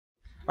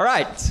All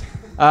right.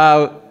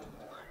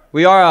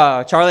 We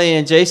are Charlie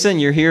and Jason.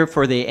 You're here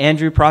for the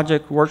Andrew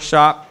Project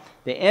Workshop.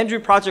 The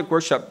Andrew Project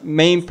Workshop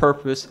main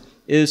purpose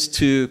is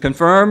to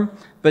confirm,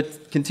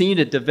 but continue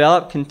to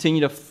develop,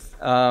 continue to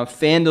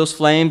fan those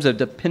flames of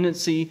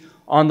dependency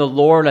on the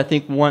Lord. I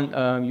think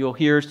you'll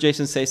hear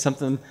Jason say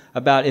something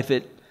about if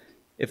it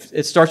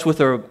starts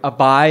with a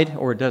abide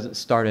or it doesn't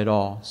start at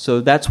all.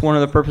 So that's one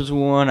of the purposes we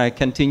want to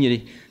continue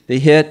to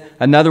hit.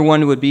 Another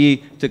one would be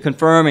to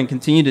confirm and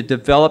continue to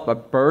develop a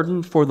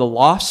burden for the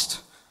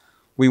lost.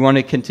 We want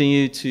to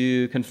continue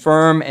to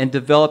confirm and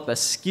develop a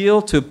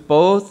skill to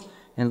both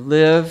and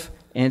live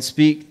and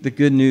speak the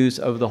good news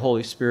of the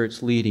Holy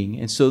Spirit's leading.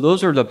 And so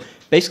those are the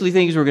basically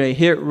things we're going to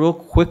hit real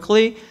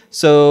quickly.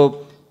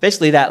 So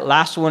basically that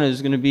last one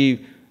is going to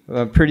be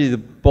pretty the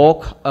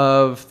bulk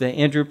of the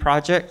Andrew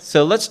Project.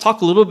 So let's talk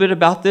a little bit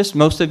about this.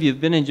 Most of you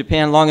have been in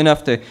Japan long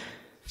enough to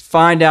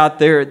find out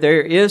there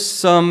is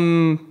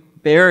some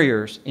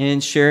barriers in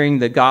sharing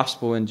the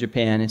gospel in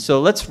Japan. And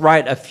so let's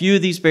write a few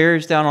of these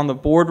barriers down on the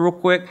board real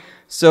quick.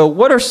 So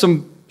what are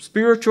some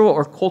spiritual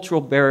or cultural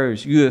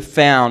barriers you have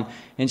found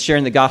in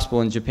sharing the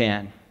gospel in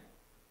Japan?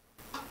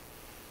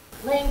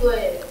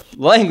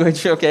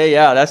 Language, okay,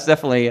 yeah, that's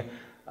definitely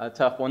a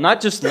tough one.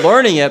 Not just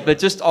learning it, but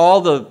just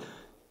all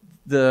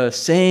the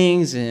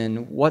sayings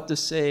and what to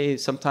say.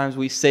 Sometimes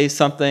we say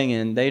something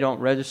and they don't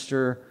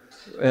register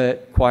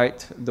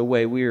quite the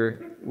way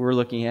we're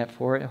looking at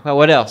for it. Well,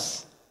 what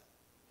else?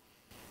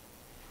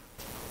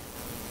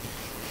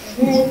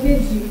 Very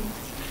busy.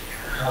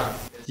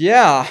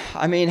 Yeah,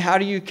 I mean, how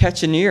do you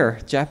catch an ear?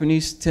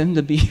 Japanese tend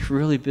to be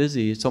really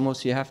busy. It's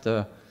almost you have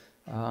to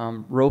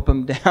rope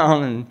them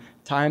down and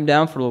tie them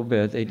down for a little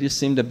bit. They just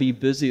seem to be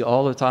busy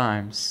all the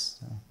time.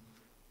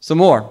 Some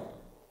more.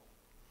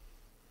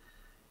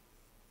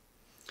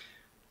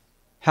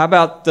 How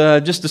about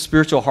just the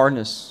spiritual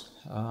hardness?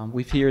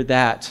 We've heard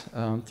that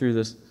through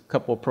this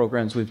couple of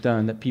programs we've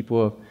done that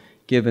people have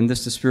given.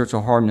 This is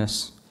spiritual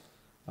hardness.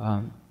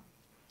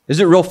 Is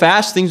it real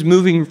fast? Things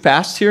moving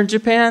fast here in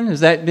Japan?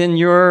 Has that been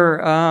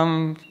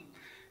your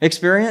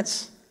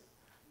experience?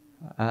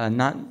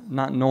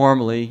 Not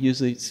normally.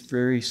 Usually it's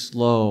very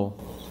slow.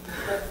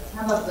 But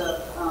how about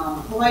the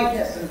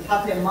politeness and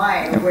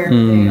tatemae, where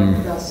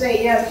they'll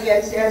say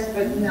yes,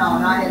 but no,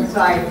 not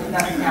inside,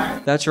 nothing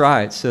happens. That's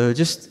right. So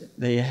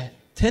they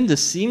tend to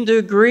seem to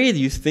agree.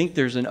 You think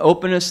there's an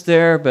openness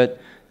there,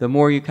 but the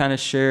more you kind of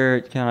share,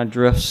 it kind of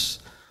drifts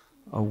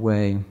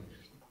away.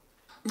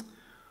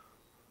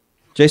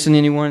 Jason,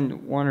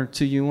 anyone, one or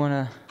two you want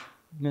to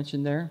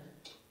mention there?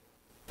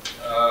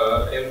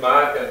 In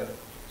my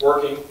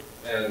working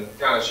and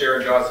kind of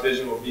sharing God's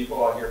vision with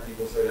people, I hear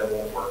people say that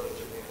won't work in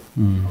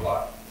Japan a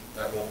lot.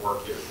 That won't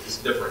work here.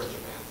 It's different in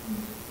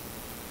Japan.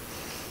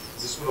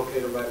 Is this one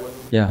okay to write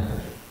with? Yeah,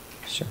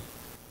 sure.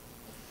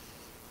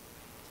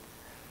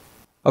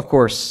 Of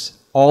course,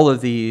 all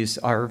of these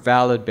are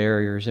valid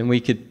barriers, and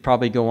we could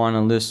probably go on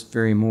and list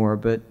very more,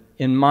 but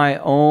in my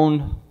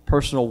own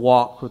personal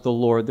walk with the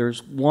Lord,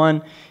 there's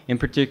one in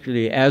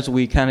particular as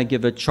we kind of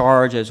give a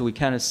charge, as we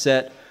kind of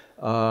set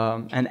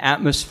an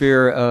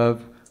atmosphere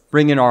of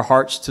bringing our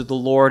hearts to the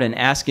Lord and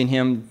asking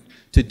Him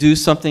to do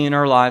something in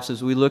our lives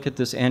as we look at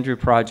this Andrew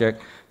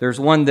Project. There's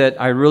one that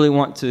I really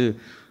want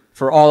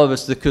for all of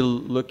us to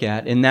look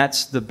at, and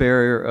that's the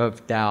barrier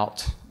of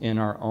doubt in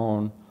our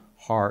own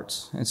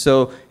hearts. And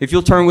so if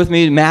you'll turn with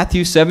me to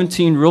Matthew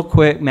 17 real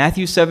quick.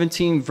 Matthew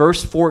 17,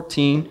 verse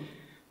 14.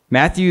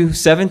 Matthew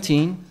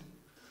 17,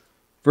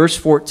 verse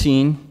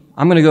 14.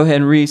 I'm going to go ahead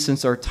and read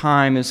since our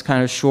time is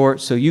kind of short,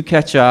 so you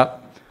catch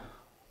up.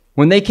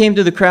 When they came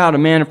to the crowd, a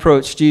man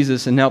approached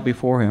Jesus and knelt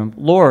before him.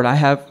 Lord, I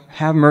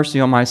have mercy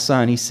on my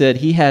son. He said,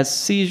 he has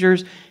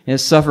seizures and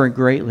is suffering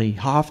greatly.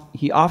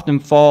 He often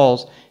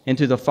falls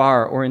into the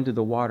fire or into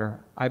the water.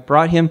 I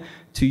brought him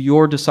to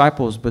your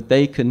disciples, but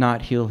they could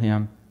not heal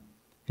him.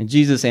 And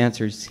Jesus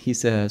answers, he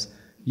says,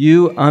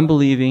 you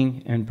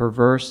unbelieving and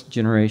perverse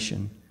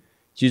generation.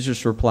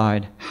 Jesus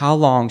replied, how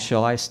long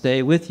shall I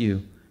stay with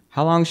you?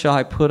 How long shall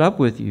I put up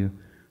with you?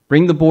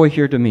 Bring the boy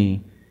here to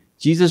me.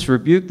 Jesus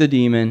rebuked the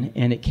demon,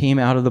 and it came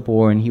out of the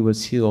boy, and he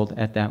was healed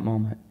at that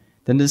moment.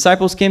 Then the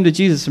disciples came to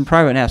Jesus in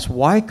private and asked,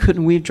 why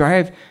couldn't we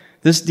drive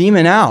this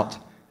demon out?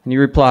 And he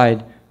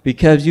replied,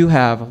 because you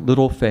have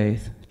little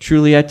faith.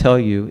 Truly I tell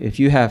you, if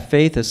you have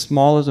faith as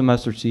small as a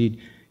mustard seed,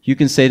 you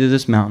can say to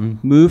this mountain,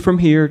 move from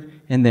here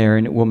and there,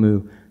 and it will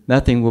move.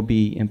 Nothing will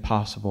be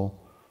impossible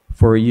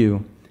for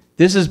you.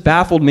 This has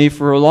baffled me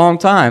for a long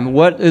time.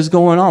 What is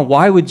going on?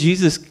 Why would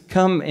Jesus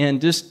come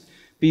and just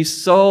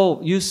use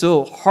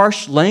so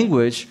harsh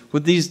language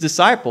with these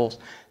disciples?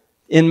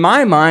 In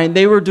my mind,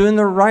 they were doing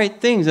the right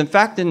things. In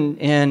fact,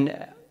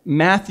 in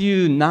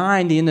Matthew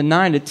 9, the end of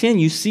 9 to 10,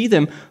 you see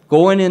them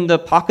going in the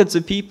pockets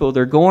of people.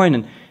 They're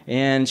going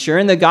and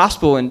sharing the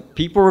gospel, and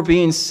people are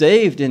being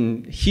saved,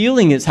 and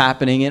healing is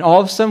happening. And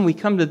all of a sudden, we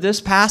come to this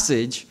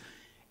passage,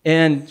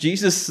 and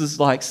Jesus is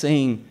like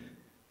saying,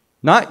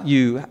 not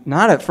you,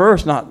 not at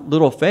first, not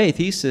little faith.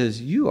 He says,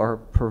 you are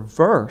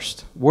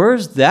perverse.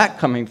 Where's that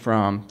coming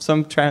from?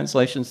 Some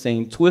translations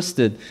saying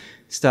twisted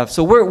stuff.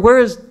 So where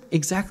is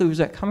exactly was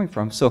that coming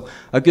from? So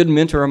a good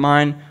mentor of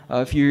mine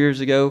a few years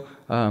ago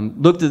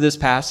looked at this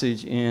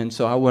passage, and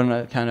so I want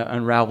to kind of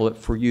unravel it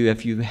for you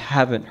if you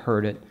haven't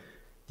heard it.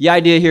 The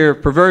idea here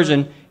of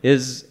perversion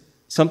is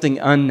something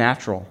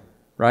unnatural,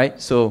 right?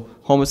 So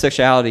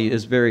homosexuality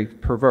is very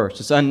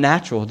perverse. It's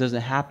unnatural. It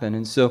doesn't happen.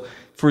 And so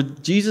for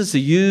Jesus to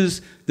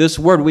use this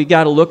word, we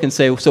got to look and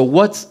say, so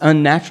what's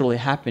unnaturally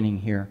happening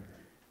here?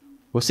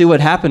 Well, see, what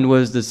happened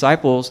was the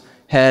disciples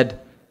had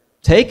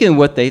taken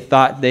what they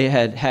thought they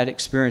had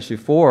experienced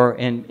before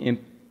and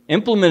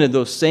implemented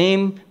those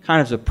same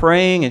kinds of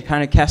praying and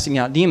kind of casting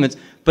out demons,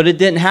 but it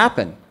didn't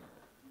happen.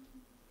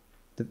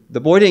 The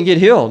boy didn't get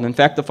healed. In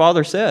fact, the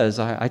father says,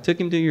 I took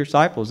him to your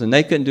disciples, and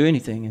they couldn't do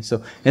anything. And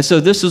so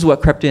this is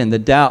what crept in. The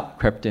doubt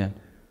crept in.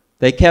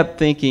 They kept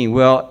thinking,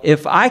 well,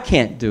 if I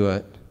can't do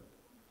it,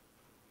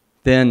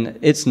 then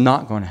it's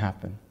not going to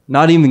happen.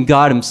 Not even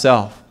God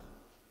himself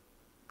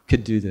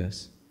could do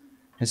this.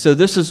 And so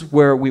this is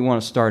where we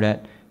want to start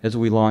at as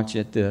we launch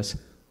at this.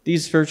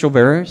 These spiritual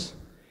barriers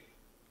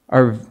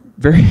are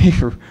very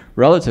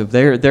relative.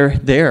 They're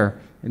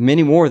there,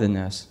 many more than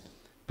this.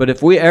 But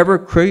if we ever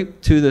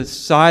creep to the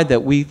side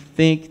that we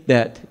think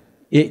that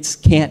it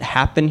can't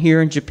happen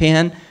here in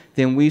Japan,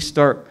 then we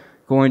start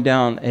going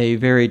down a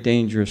very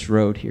dangerous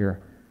road here.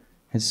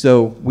 And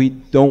so we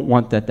don't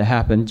want that to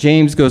happen.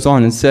 James goes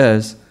on and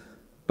says,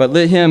 but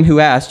let him who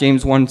asks,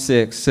 James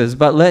 1:6 says,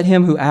 but let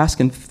him who asks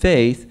in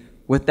faith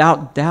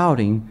without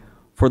doubting,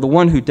 for the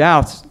one who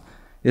doubts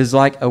is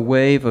like a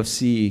wave of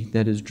sea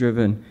that is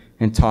driven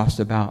and tossed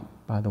about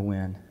by the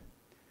wind.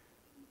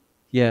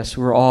 Yes,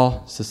 we're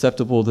all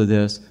susceptible to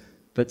this,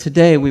 but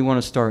today we want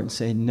to start and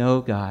say,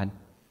 no, God,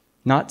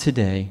 not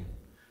today.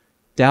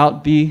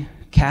 Doubt be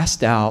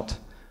cast out.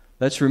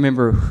 Let's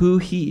remember who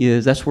he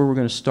is. That's where we're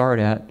going to start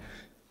at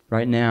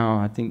right now.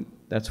 I think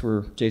that's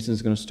where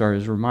Jason's going to start,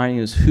 is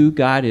reminding us who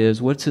God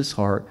is, what's his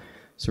heart.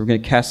 So we're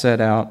going to cast that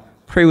out.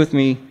 Pray with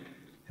me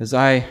as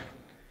I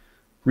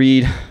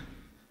read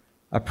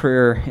a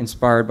prayer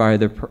inspired by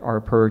our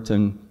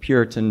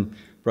Puritan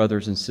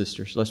brothers and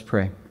sisters. Let's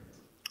pray.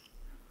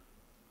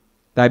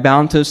 Thy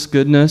boundless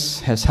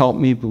goodness has helped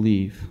me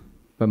believe,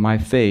 but my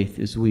faith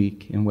is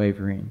weak and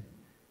wavering.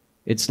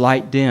 Its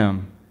light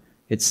dim,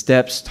 its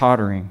steps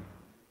tottering,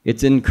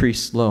 its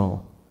increase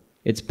slow,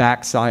 its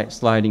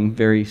backsliding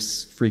very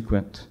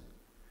frequent.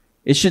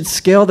 It should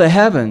scale the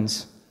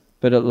heavens,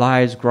 but it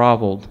lies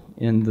groveled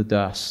in the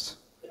dust.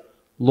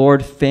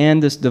 Lord, fan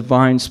this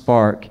divine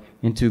spark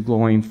into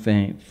glowing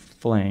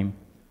flame.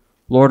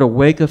 Lord,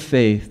 awake a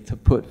faith to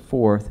put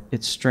forth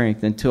its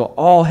strength until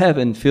all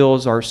heaven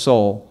fills our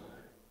soul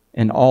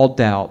and all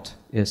doubt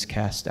is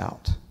cast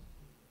out.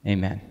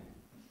 Amen.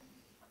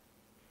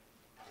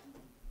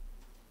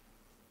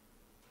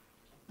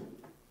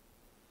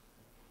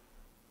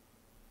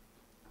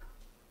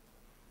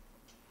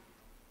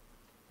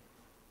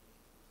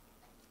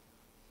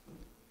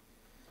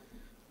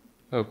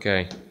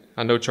 Okay.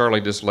 I know Charlie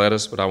just led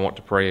us, but I want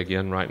to pray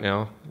again right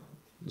now.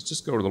 Let's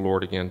just go to the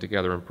Lord again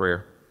together in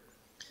prayer.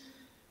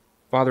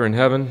 Father in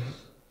heaven,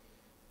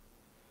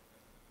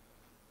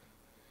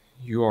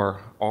 you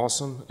are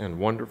awesome and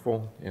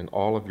wonderful in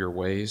all of your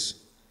ways.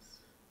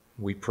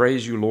 We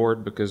praise you,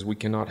 Lord, because we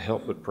cannot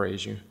help but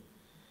praise you.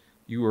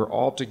 You are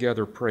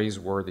altogether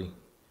praiseworthy,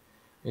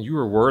 and you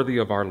are worthy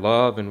of our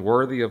love and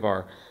worthy of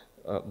our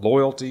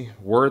loyalty,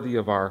 worthy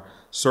of our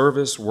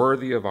service,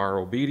 worthy of our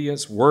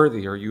obedience,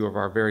 worthy are you of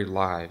our very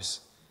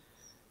lives.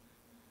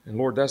 And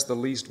Lord, that's the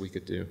least we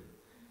could do.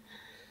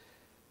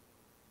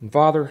 And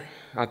Father,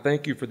 I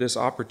thank you for this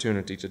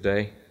opportunity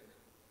today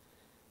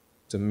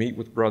to meet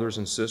with brothers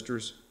and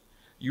sisters.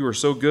 You are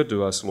so good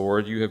to us,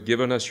 Lord. You have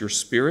given us your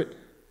Spirit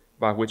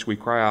by which we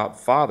cry out,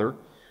 Father,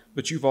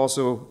 but you've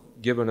also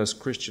given us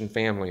Christian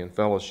family and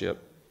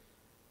fellowship.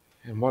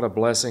 And what a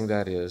blessing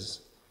that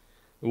is.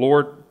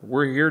 Lord,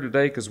 we're here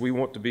today because we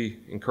want to be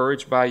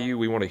encouraged by you.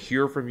 We want to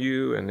hear from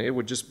you, and it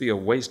would just be a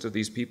waste of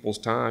these people's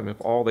time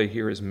if all they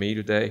hear is me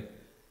today.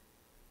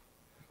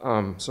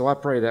 So I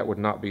pray that would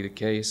not be the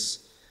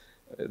case.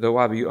 Though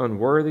I be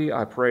unworthy,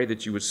 I pray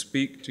that you would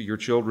speak to your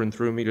children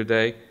through me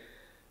today.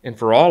 And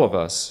for all of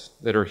us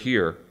that are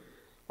here,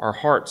 our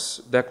heart's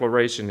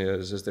declaration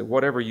is that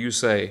whatever you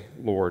say,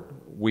 Lord,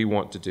 we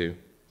want to do.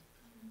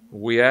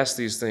 We ask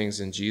these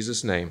things in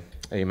Jesus' name.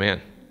 Amen.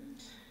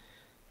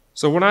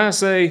 So when I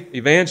say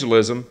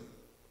evangelism,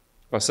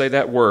 if I say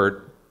that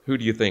word, who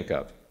do you think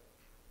of?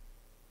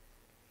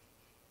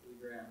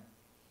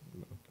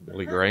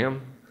 Billy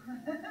Graham?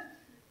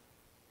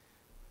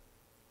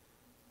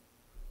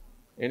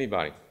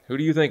 Anybody? Who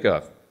do you think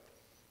of?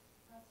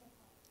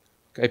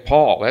 Okay,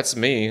 Paul. That's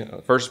me.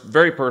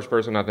 Very first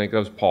person I think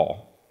of is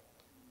Paul.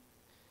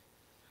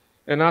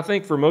 And I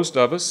think for most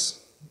of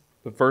us,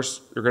 the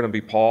first are going to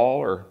be Paul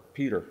or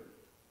Peter.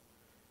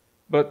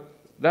 But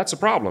that's a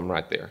problem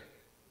right there.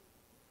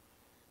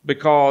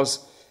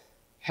 Because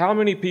how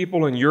many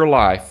people in your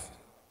life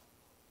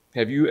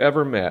have you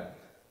ever met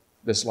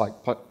that's like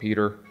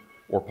Peter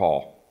or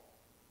Paul?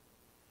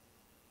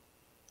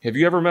 Have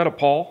you ever met a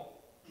Paul?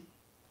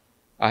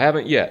 I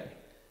haven't yet.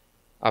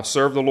 I've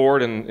served the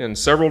Lord in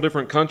several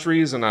different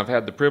countries, and I've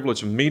had the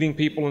privilege of meeting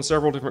people in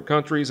several different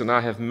countries, and I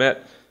have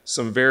met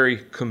some very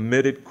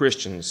committed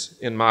Christians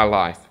in my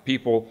life,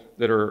 people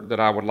that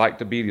I would like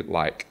to be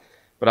like.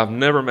 But I've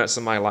never met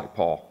somebody like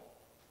Paul.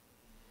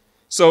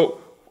 So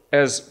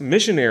as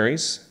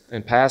missionaries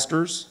and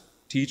pastors,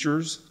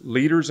 teachers,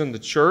 leaders in the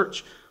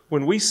church,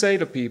 when we say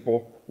to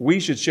people, we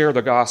should share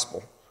the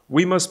gospel,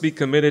 we must be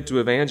committed to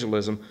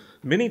evangelism,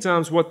 many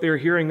times what they're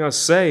hearing us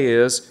say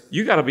is,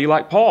 you got to be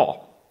like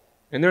Paul.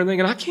 And they're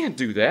thinking, I can't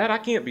do that. I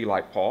can't be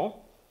like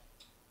Paul.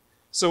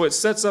 So it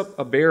sets up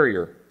a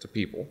barrier to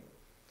people.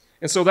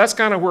 And so that's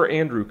kind of where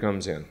Andrew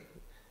comes in.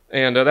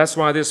 And that's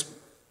why this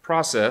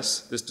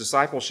process, this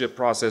discipleship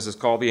process, is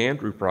called the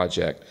Andrew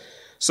Project.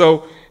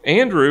 So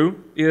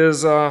Andrew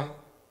is,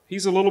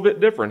 he's a little bit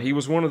different. He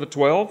was one of the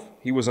 12.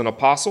 He was an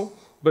apostle.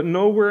 But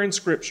nowhere in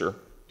Scripture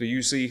do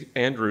you see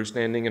Andrew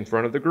standing in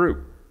front of the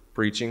group,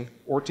 preaching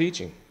or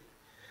teaching.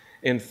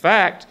 In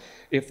fact,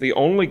 if the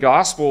only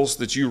Gospels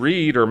that you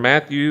read are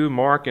Matthew,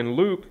 Mark, and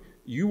Luke,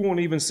 you won't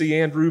even see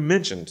Andrew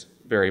mentioned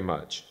very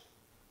much.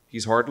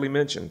 He's hardly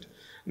mentioned.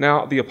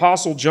 Now, the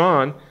Apostle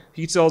John,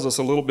 he tells us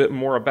a little bit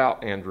more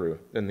about Andrew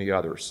than the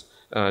others.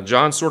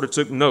 John sort of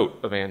took note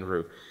of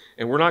Andrew.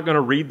 And we're not going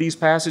to read these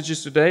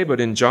passages today, but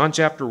in John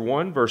chapter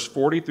 1, verse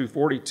 40 through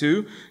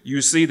 42,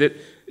 you see that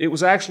it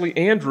was actually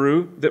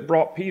Andrew that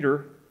brought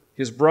Peter,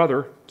 his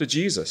brother, to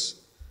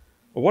Jesus.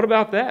 Well, what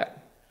about that?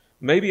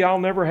 Maybe I'll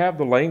never have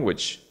the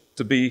language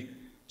to be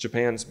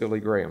Japan's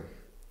Billy Graham.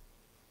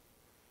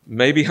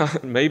 Maybe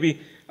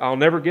I'll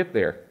never get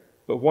there.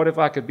 But what if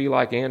I could be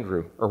like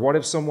Andrew? Or what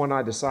if someone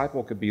I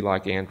disciple could be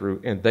like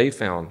Andrew and they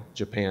found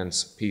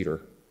Japan's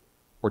Peter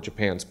or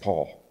Japan's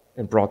Paul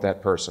and brought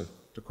that person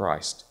to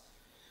Christ?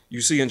 You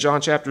see in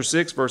John chapter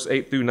 6, verse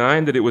 8 through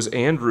 9, that it was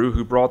Andrew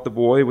who brought the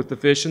boy with the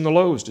fish and the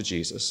loaves to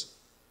Jesus.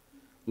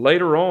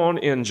 Later on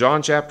in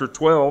John chapter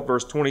 12,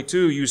 verse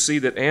 22, you see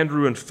that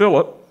Andrew and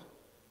Philip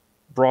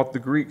brought the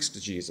Greeks to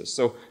Jesus.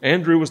 So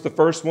Andrew was the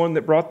first one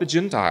that brought the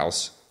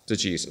Gentiles to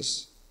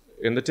Jesus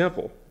in the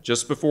temple,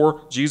 just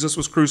before Jesus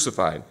was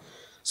crucified.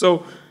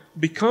 So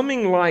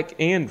becoming like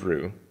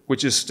Andrew,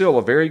 which is still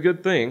a very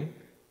good thing,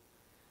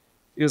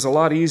 is a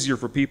lot easier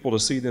for people to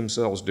see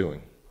themselves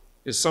doing.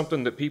 It's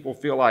something that people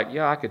feel like,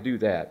 yeah, I could do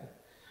that.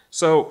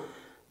 So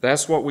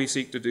that's what we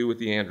seek to do with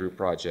the Andrew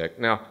Project.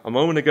 Now, a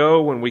moment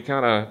ago when we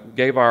kind of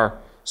gave our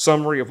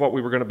summary of what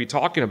we were going to be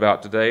talking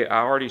about today,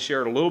 I already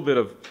shared a little bit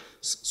of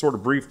sort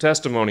of brief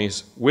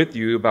testimonies with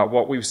you about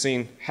what we've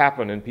seen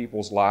happen in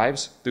people's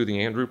lives through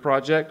the Andrew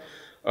Project.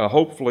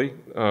 Hopefully,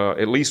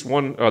 at least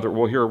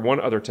we'll hear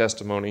one other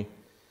testimony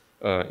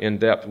in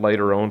depth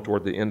later on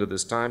toward the end of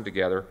this time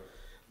together.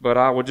 But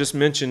I would just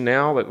mention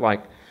now that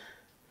like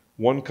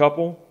one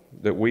couple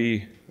that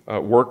we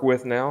work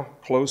with now,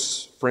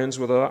 close friends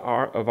of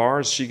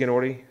ours,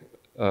 Shigenori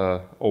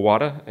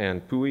Owada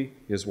and Pui,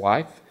 his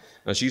wife.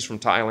 She's from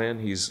Thailand.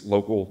 He's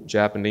local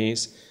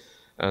Japanese.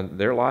 And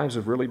their lives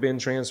have really been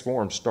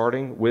transformed,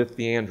 starting with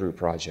the Andrew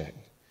Project.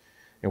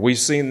 And we've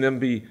seen them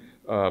be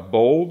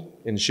bold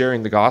in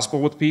sharing the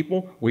gospel with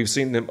people. We've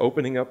seen them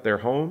opening up their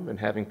home and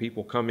having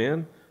people come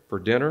in for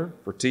dinner,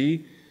 for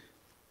tea,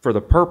 for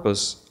the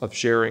purpose of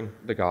sharing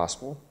the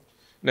gospel.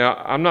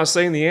 Now, I'm not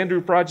saying the Andrew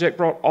Project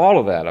brought all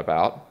of that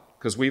about,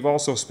 because we've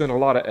also spent a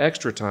lot of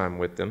extra time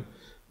with them,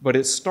 but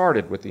it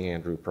started with the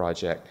Andrew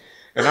Project.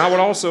 And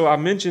I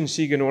mentioned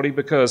Shigenori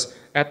because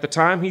at the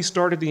time he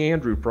started the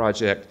Andrew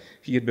Project,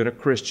 he had been a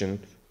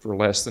Christian for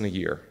less than a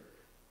year.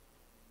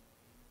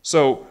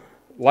 So,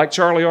 like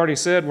Charlie already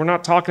said, we're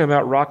not talking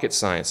about rocket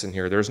science in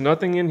here. There's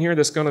nothing in here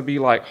that's going to be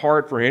like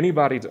hard for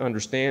anybody to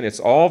understand.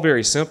 It's all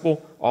very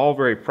simple, all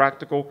very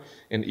practical,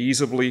 and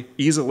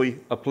easily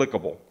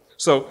applicable.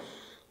 So,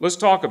 let's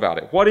talk about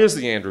it. What is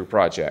the Andrew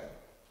Project?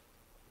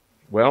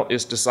 Well,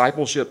 it's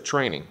discipleship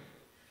training.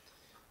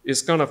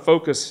 It's going to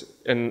focus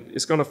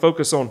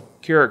on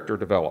character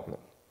development.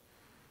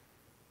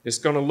 It's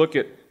going to look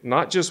at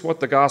not just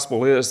what the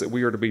gospel is that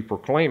we are to be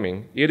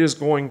proclaiming. It is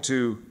going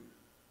to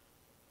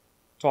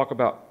talk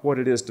about what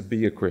it is to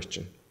be a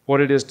Christian, what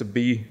it is to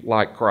be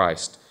like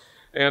Christ.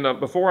 And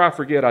before I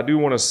forget, I do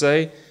want to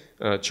say,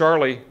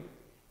 Charlie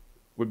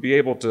would be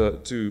able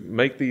to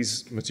make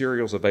these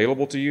materials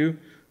available to you.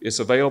 It's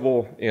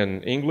available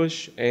in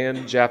English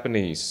and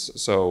Japanese.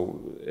 So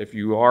if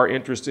you are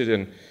interested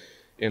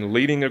in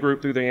leading a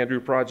group through the Andrew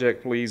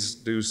Project, please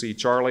do see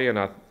Charlie. And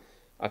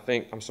I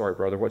think, I'm sorry,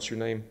 brother, what's your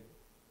name?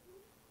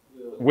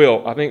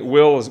 Will. I think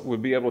Will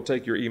would be able to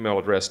take your email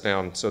address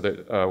down so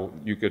that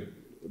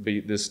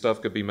this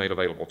stuff could be made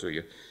available to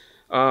you.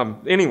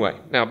 Anyway,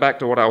 now back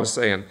to what I was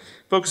saying.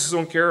 Focuses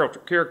on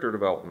character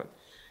development.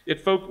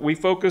 We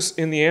focus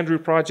in the Andrew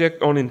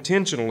Project on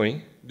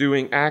intentionally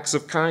doing acts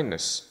of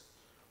kindness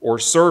or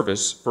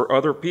service for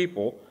other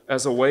people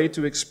as a way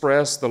to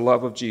express the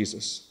love of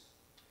Jesus.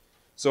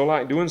 So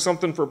like doing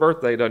something for a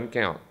birthday doesn't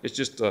count. It's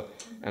just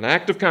an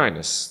act of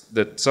kindness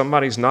that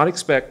somebody's not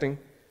expecting,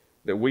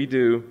 that we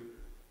do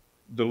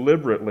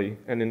deliberately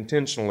and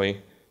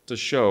intentionally to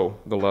show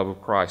the love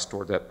of Christ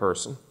toward that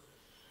person.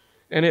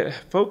 And it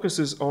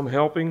focuses on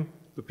helping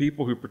the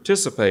people who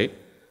participate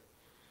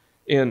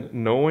in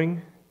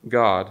knowing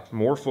God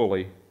more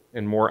fully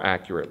and more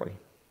accurately.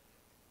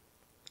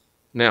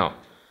 Now,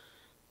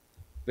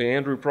 the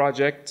Andrew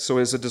Project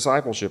is a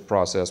discipleship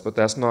process, but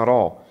that's not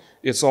all.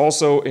 It's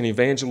also an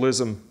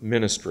evangelism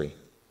ministry.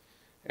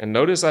 And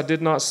notice I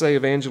did not say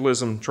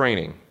evangelism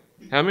training.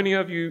 How many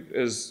of you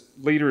as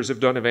leaders have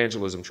done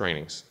evangelism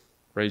trainings?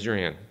 Raise your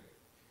hand.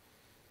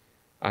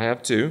 I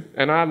have too,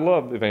 and I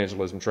love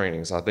evangelism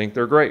trainings. I think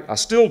they're great. I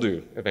still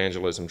do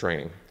evangelism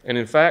training. And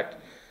in fact,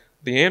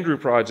 the Andrew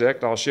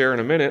Project, I'll share in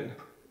a minute,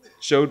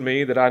 showed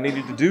me that I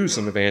needed to do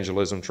some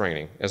evangelism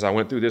training as I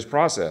went through this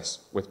process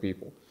with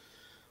people.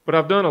 But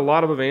I've done a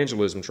lot of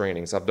evangelism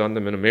trainings. I've done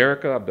them in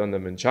America, I've done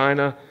them in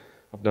China,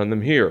 I've done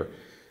them here.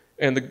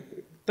 And the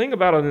thing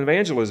about an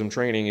evangelism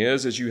training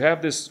is you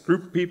have this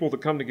group of people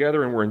that come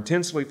together and we're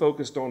intensely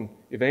focused on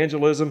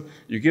evangelism.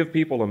 You give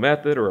people a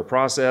method or a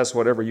process,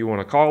 whatever you want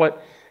to call it,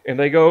 and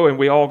they go and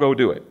we all go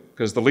do it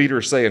because the leader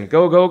is saying,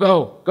 go, go,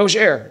 go, go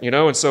share,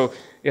 and so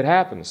it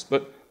happens.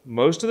 But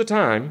most of the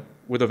time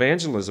with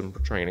evangelism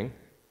training,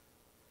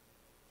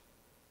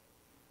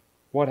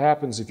 what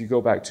happens if you go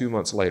back 2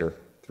 months later,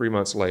 3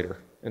 months later,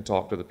 and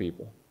talk to the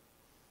people?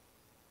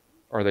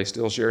 Are they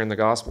still sharing the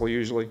gospel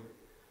usually?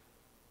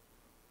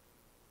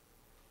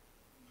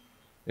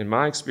 In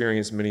my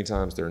experience, many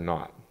times they're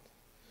not.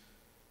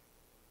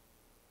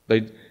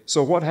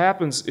 So what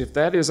happens if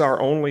that is our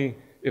only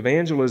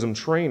evangelism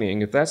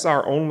training, if that's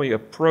our only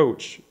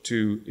approach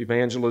to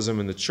evangelism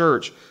in the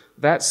church,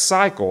 that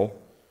cycle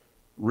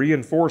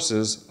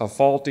reinforces a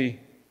faulty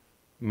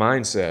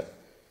mindset.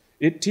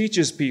 It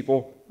teaches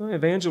people,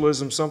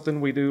 evangelism is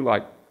something we do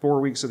like 4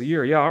 weeks of the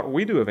year. Yeah,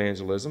 we do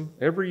evangelism.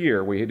 Every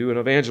year we do an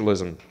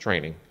evangelism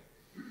training.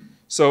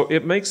 So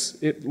it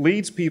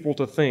leads people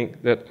to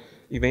think that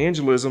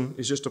evangelism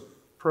is just a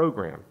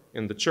program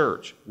in the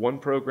church, one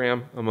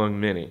program among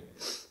many.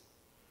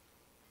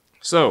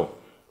 So,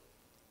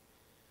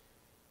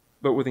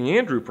 but with the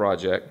Andrew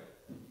Project,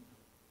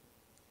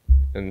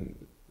 and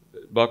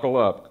buckle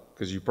up,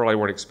 because you probably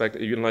weren't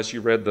expecting, even unless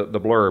you read the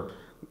blurb,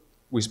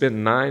 we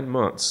spend 9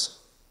 months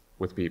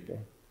with people.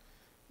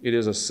 It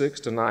is a 6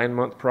 to 9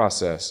 month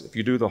process. If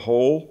you do the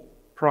whole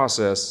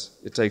process,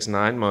 it takes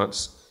 9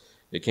 months.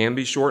 It can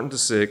be shortened to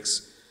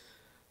 6,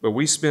 but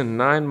we spend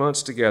 9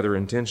 months together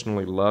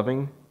intentionally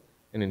loving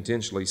and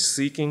intentionally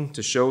seeking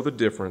to show the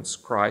difference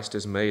Christ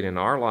has made in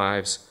our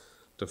lives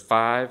to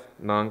 5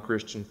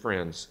 non-Christian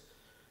friends.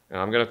 And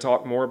I'm going to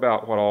talk more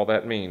about what all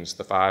that means,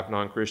 the 5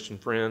 non-Christian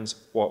friends,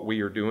 what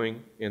we are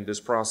doing in this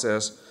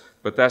process,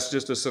 but that's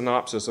just a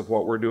synopsis of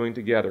what we're doing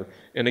together.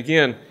 And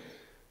again,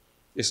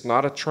 it's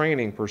not a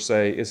training per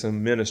se, it's a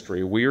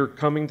ministry. We are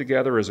coming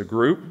together as a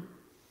group,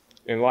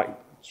 and like,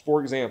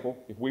 for example,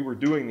 if we were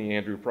doing the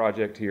Andrew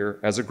Project here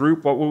as a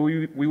group, what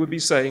we would be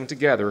saying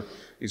together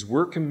is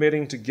we're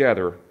committing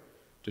together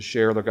to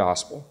share the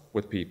gospel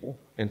with people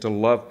and to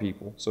love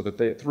people so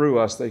that through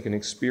us they can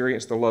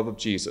experience the love of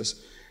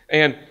Jesus.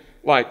 And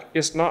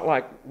it's not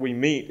like we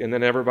meet and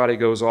then everybody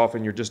goes off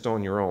and you're just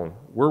on your own.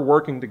 We're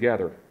working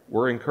together.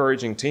 We're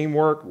encouraging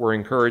teamwork. We're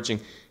encouraging,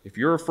 if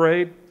you're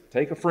afraid,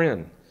 take a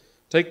friend.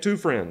 Take 2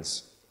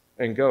 friends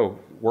and go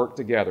work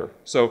together.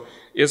 So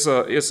it's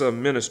a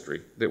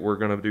ministry that we're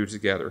going to do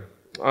together.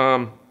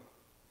 At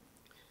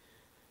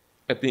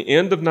the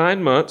end of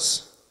 9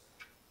 months,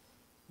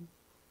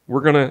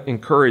 we're going to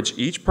encourage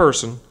each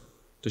person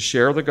to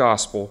share the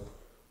gospel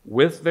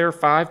with their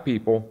 5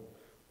 people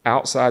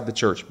outside the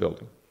church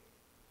building.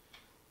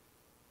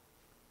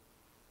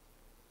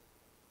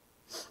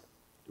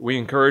 We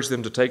encourage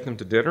them to take them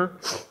to dinner,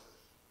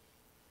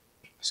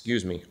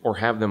 or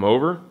have them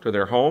over to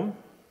their home,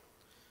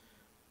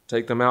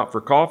 take them out for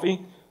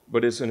coffee,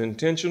 but it's an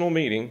intentional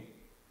meeting.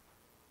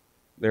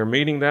 They're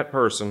meeting that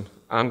person.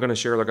 I'm going to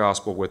share the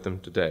gospel with them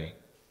today.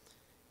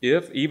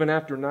 If, even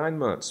after 9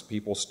 months,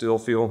 people still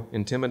feel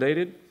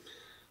intimidated,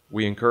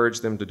 we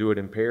encourage them to do it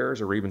in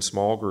pairs or even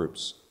small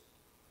groups.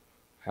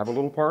 Have a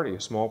little party,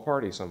 a small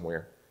party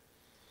somewhere.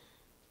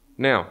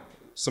 Now,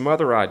 some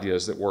other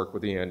ideas that work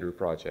with the Andrew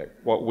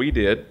Project. What we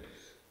did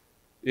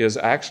is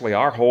actually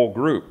our whole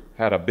group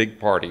had a big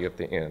party at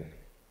the end.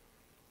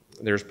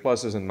 There's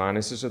pluses and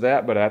minuses to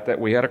that, but at that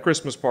we had a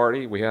Christmas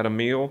party, we had a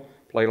meal,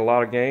 played a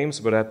lot of games,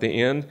 but at the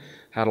end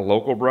had a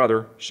local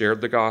brother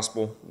shared the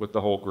gospel with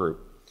the whole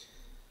group.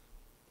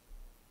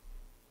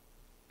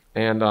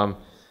 And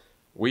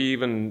we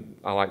even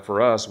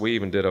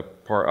did a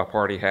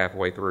party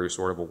halfway through,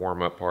 sort of a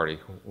warm-up party.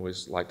 We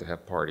always like to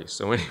have parties.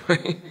 So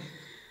anyway,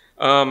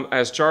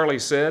 as Charlie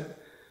said,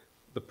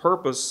 the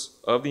purpose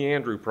of the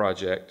Andrew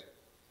Project,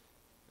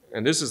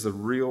 and this is the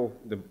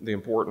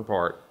important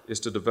part, is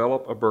to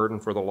develop a burden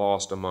for the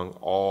lost among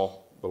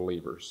all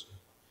believers.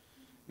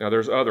 Now,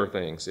 there's other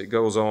things. It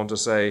goes on to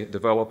say,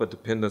 develop a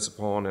dependence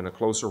upon and a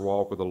closer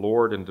walk with the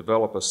Lord, and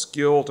develop a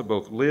skill to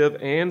both live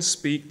and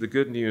speak the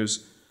good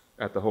news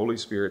at the Holy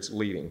Spirit's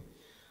leading.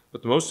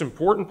 But the most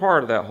important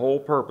part of that whole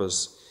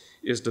purpose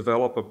is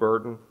develop a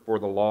burden for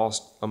the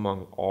lost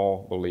among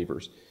all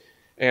believers.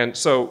 And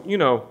so,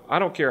 I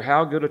don't care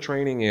how good a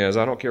training is.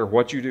 I don't care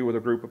what you do with a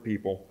group of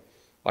people.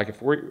 Like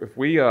if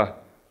we're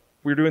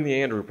doing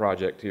the Andrew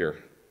Project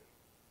here,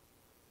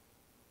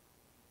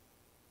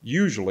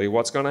 usually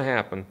what's going to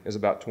happen is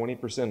about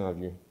 20% of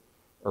you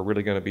are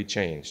really going to be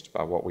changed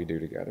by what we do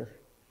together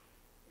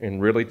and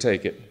really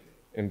take it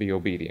and be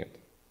obedient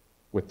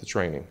with the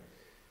training.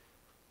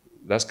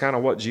 That's kind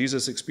of what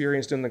Jesus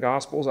experienced in the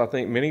Gospels. I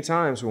think many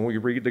times when we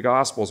read the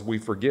Gospels, we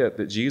forget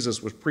that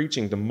Jesus was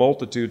preaching to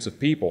multitudes of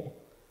people.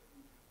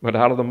 But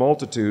out of the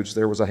multitudes,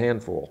 there was a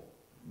handful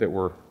that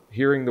were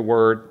hearing the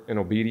word and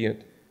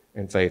obedient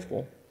and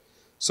faithful.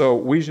 So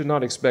we should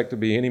not expect to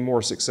be any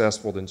more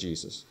successful than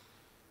Jesus.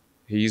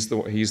 He's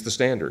the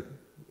standard.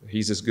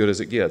 He's as good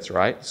as it gets,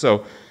 right?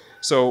 So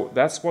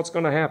that's what's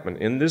going to happen.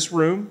 In this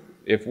room,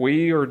 if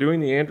we are doing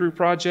the Andrew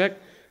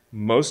Project,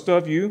 most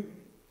of you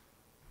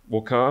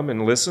will come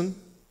and listen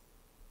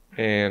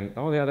and,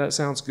 oh yeah, that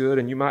sounds good,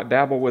 and you might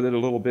dabble with it a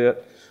little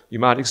bit. You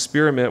might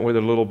experiment with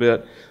it a little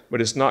bit,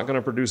 but it's not going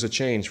to produce a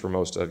change for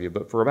most of you.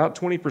 But for about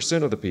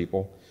 20% of the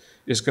people,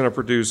 it's going to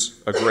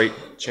produce a great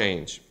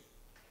change.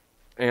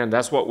 And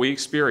that's what we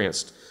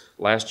experienced.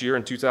 Last year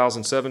in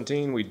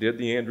 2017, we did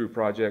the Andrew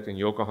Project in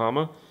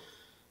Yokohama,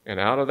 and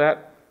out of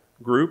that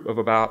group of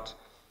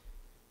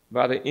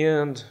by the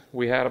end,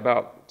 we had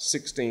about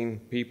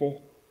 16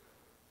 people,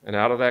 and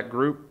out of that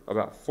group,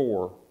 about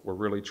 4 were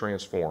really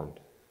transformed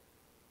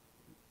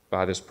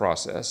by this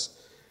process.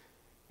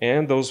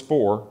 And those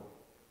 4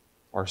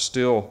 are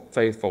still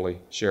faithfully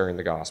sharing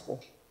the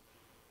gospel.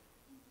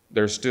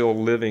 They're still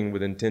living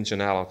with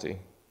intentionality,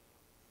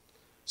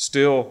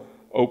 still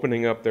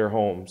opening up their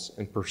homes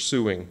and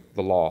pursuing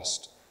the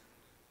lost.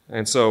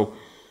 And so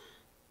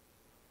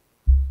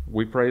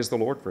we praise the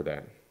Lord for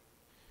that.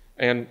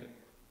 And,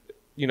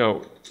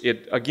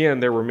 again,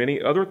 there were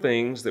many other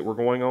things that were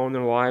going on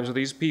in the lives of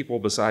these people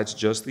besides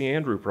just the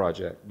Andrew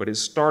Project. But it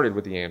started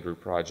with the Andrew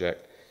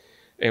Project.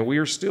 And we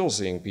are still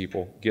seeing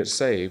people get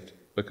saved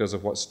because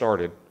of what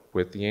started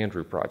with the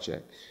Andrew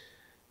Project.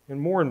 And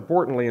more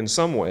importantly, in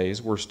some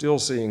ways, we're still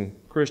seeing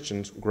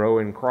Christians grow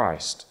in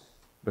Christ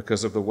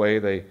because of the way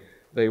they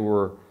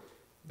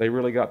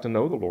really got to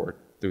know the Lord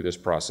through this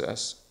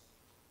process.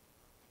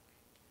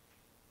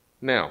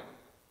 Now,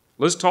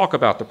 let's talk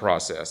about the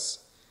process.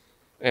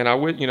 And I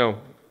would,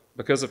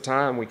 because of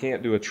time, we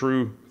can't do a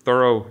true,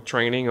 thorough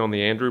training on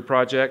the Andrew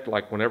Project.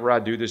 Like whenever I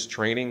do this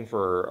training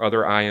for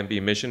other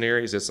IMB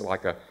missionaries, it's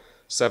like a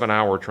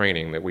 7-hour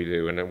training that we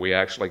do, and then we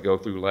actually go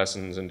through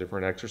lessons and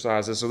different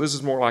exercises. So this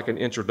is more like an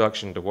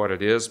introduction to what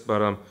it is,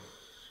 but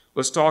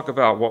let's talk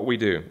about what we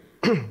do.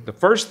 The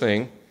first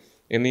thing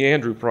in the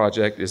Andrew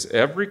Project is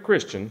every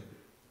Christian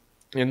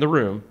in the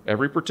room,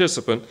 every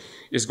participant,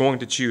 is going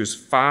to choose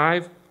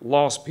 5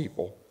 lost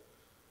people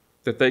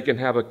that they can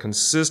have a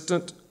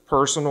consistent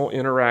personal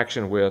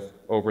interaction with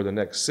over the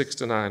next 6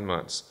 to 9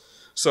 months.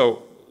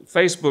 So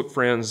Facebook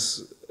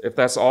friends, if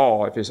that's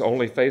all, if it's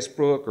only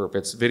Facebook or if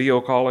it's video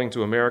calling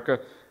to America,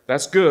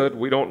 that's good.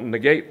 We don't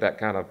negate that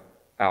kind of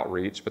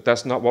outreach, but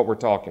that's not what we're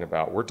talking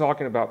about. We're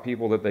talking about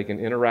people that they can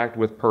interact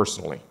with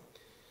personally.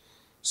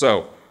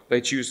 So they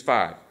choose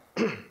 5.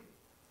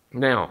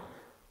 Now,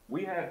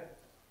 we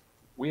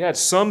had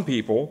some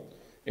people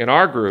in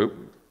our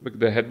group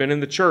that had been in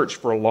the church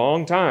for a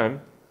long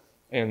time,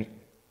 and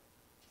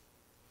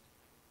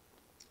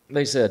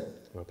they said,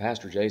 well,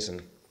 Pastor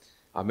Jason,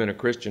 I've been a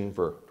Christian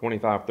for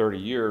 25, 30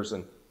 years,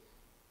 and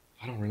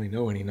I don't really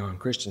know any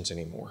non-Christians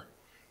anymore.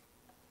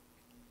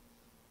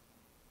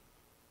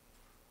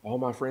 All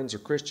my friends are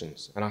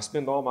Christians, and I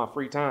spend all my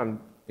free time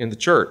in the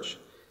church.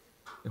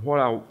 And what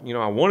I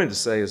wanted to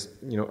say is,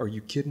 are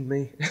you kidding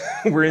me?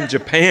 We're in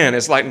Japan.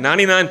 It's like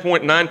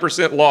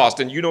 99.9% lost,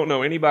 and you don't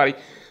know anybody.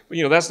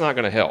 But, that's not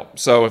going to help.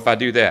 So if I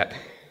do that.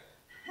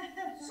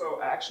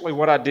 So actually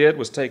what I did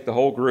was take the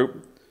whole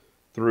group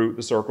through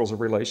the circles of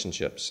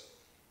relationships.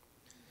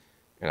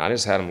 And I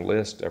just had them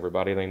list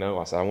everybody they know.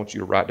 I said, I want you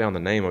to write down the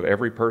name of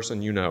every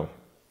person you know.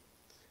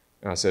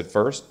 And I said,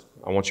 first,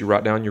 I want you to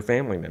write down your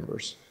family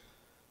members,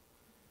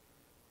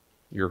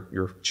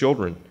 your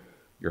children,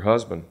 your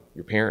husband,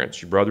 your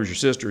parents, your brothers, your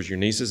sisters, your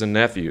nieces and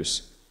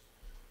nephews.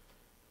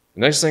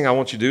 The next thing I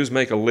want you to do is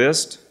make a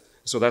list.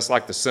 So that's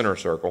like the center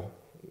circle.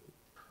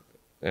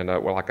 And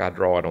like I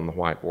draw it on the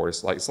whiteboard.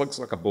 It looks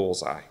like a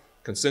bullseye.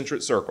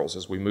 Concentric circles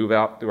as we move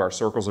out through our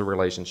circles of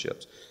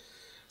relationships.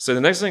 So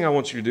the next thing I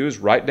want you to do is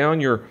write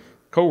down your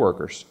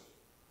coworkers.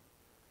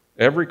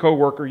 Every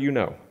coworker you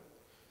know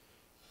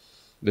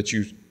that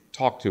you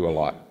talk to a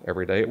lot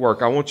every day at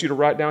work. I want you to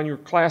write down your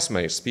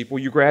classmates, people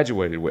you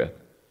graduated with.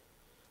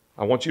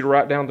 I want you to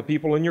write down the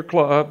people in your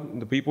club,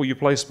 the people you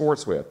play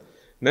sports with.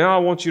 Now I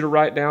want you to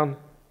write down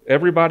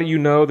everybody you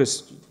know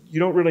you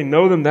don't really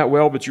know them that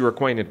well, but you're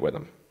acquainted with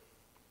them.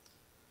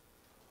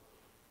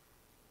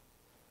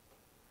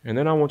 And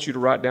then I want you to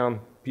write down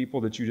people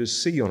that you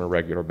just see on a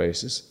regular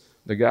basis.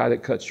 The guy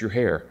that cuts your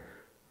hair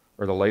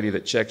or the lady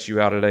that checks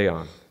you out at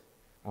Aeon.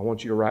 I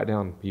want you to write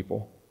down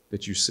people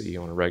that you see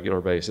on a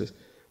regular basis.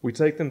 We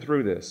take them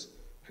through this.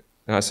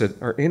 And I said,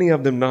 are any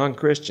of them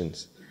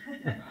non-Christians?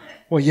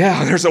 Well,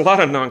 yeah, there's a lot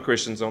of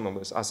non-Christians on the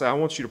list. I say, I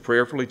want you to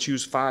prayerfully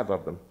choose 5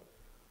 of them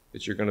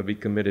that you're going to be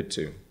committed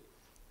to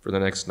for the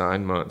next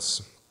 9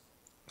 months.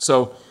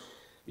 So,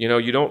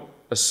 you don't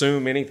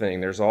assume anything.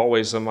 There's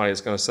always somebody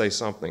that's going to say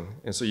something.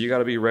 And so you got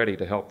to be ready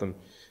to help them.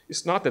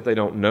 It's not that they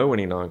don't know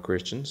any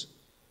non-Christians,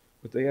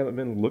 but they haven't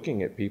been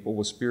looking at people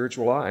with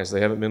spiritual eyes.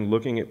 They haven't been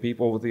looking at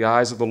people with the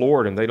eyes of the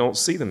Lord, and they don't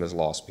see them as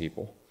lost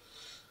people.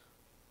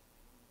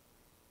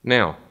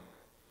 Now,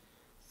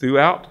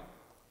 throughout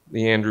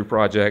the Andrew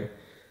Project,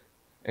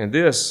 and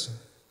this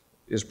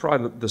is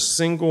probably the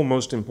single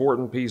most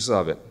important piece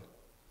of it,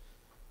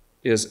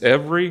 is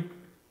every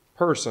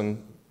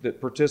person that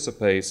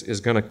participates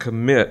is going to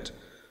commit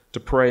to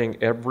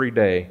praying every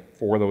day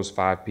for those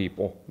 5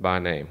 people by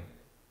name.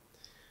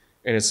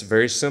 And it's a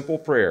very simple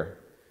prayer.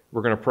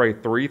 We're going to pray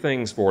 3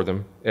 things for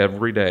them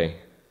every day.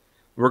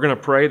 We're going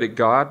to pray that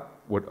God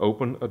would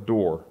open a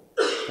door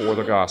for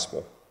the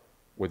gospel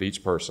with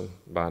each person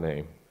by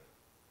name.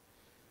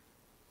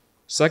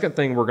 Second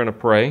thing we're going to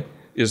pray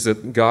is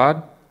that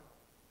God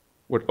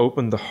would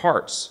open the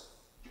hearts.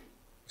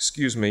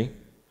 Excuse me,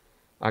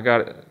 I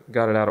got it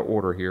out of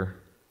order here.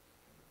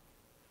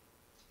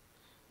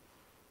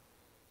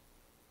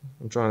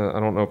 I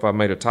don't know if I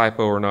made a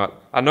typo or not.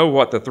 I know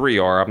what the 3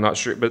 are, I'm not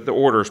sure, but the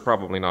order is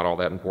probably not all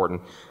that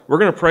important. We're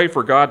going to pray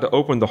for God to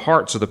open the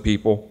hearts of the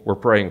people we're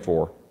praying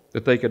for,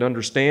 that they could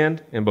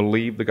understand and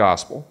believe the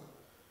gospel.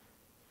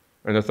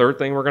 And the third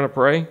thing we're going to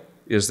pray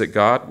is that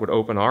God would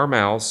open our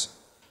mouths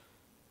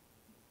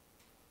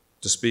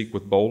to speak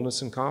with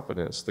boldness and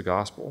confidence the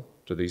gospel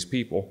to these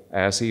people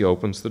as He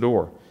opens the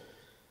door.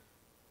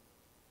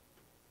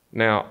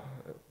 Now,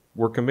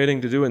 we're committing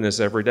to doing this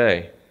every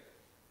day.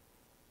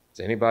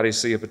 Does anybody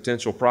see a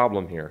potential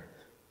problem here?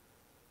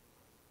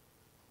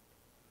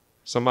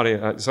 Some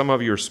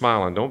of you are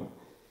smiling.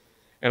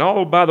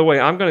 By the way,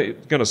 I'm going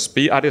to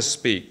speak. I just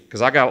speak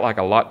because I got like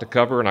a lot to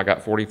cover and I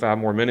got 45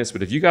 more minutes.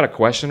 But if you got a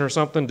question or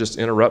something, just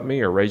interrupt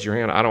me or raise your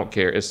hand. I don't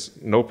care. It's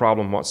no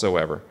problem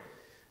whatsoever.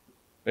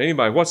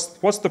 Anybody,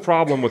 what's the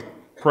problem with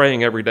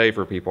praying every day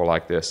for people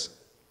like this?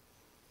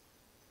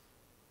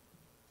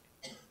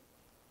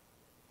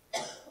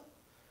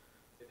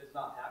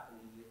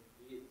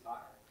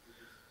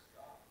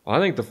 I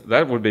think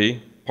that would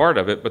be part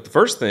of it, but the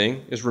first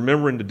thing is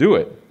remembering to do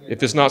it.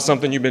 If it's not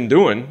something you've been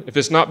doing, if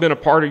it's not been a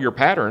part of your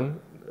pattern,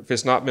 if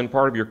it's not been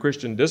part of your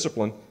Christian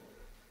discipline,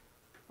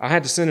 I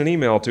had to send an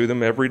email to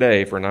them every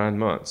day for 9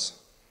 months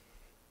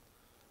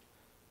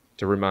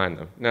to remind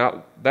them.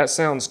 Now, that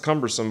sounds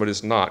cumbersome, but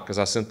it's not, because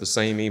I sent the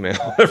same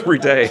email every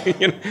day.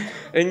 And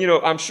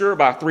I'm sure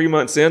by 3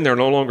 months in, they're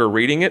no longer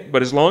reading it,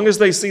 but as long as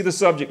they see the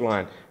subject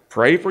line,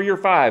 pray for your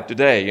 5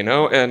 today,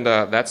 and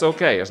that's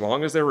okay. As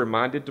long as they're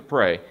reminded to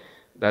pray,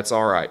 that's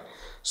all right.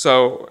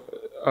 So,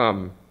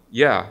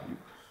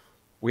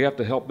 we have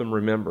to help them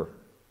remember.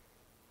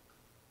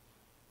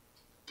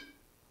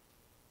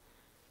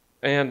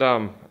 And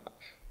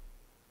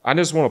I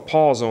just want to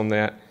pause on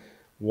that.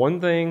 One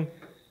thing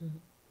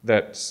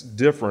that's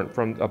different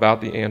about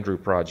the Andrew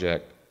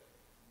Project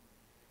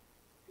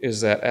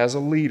is that as a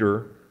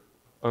leader,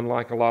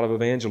 unlike a lot of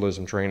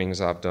evangelism trainings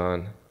I've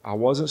done, I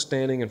wasn't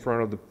standing in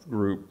front of the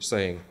group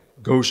saying,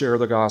 go share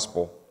the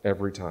gospel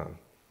every time.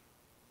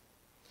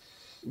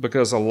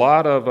 Because a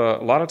lot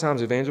of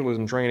times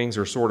evangelism trainings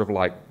are sort of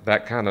like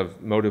that kind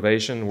of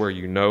motivation where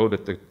you know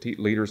that the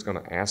leader is going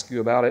to ask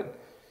you about it.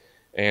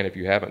 And if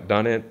you haven't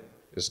done it,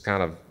 it's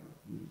kind of,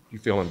 you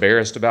feel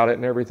embarrassed about it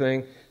and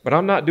everything. But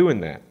I'm not doing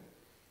that.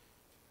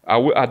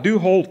 I do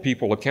hold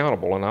people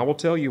accountable, and I will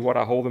tell you what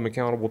I hold them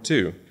accountable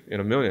to in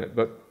a minute.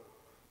 But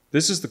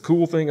this is the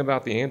cool thing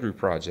about the Andrew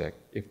Project.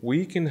 If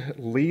we can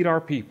lead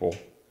our people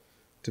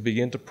to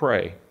begin to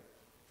pray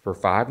for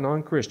 5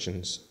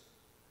 non-Christians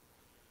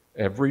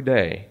every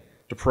day,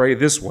 to pray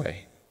this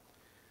way,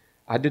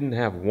 I didn't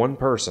have one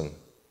person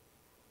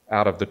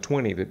out of the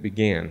 20 that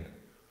began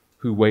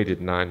who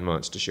waited 9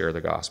 months to share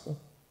the gospel.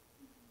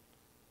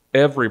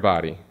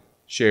 Everybody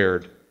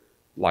shared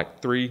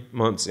like 3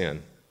 months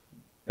in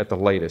at the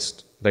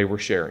latest they were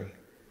sharing,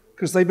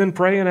 because they've been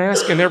praying and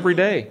asking every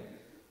day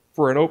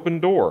for an open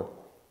door.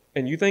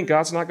 And you think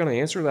God's not going to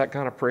answer that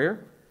kind of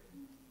prayer?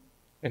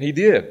 And He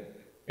did.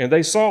 And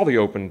they saw the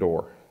open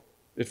door.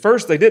 At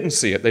first, they didn't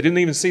see it. They didn't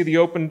even see the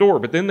open door.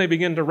 But then they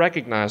began to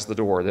recognize the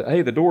door, that,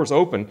 hey, the door's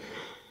open.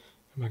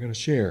 Am I going to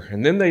share?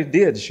 And then they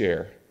did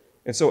share.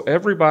 And so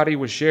everybody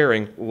was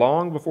sharing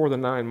long before the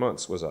 9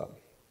 months was up.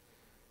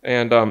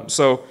 And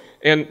so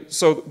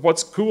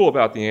what's cool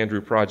about the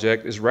Andrew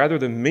Project is rather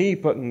than me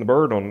putting the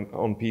burden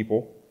on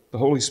people, the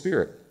Holy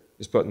Spirit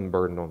is putting the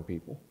burden on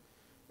people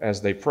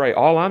as they pray.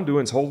 All I'm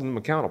doing is holding them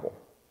accountable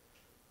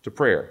to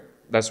prayer.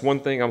 That's one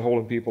thing I'm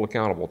holding people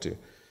accountable to.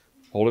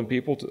 Holding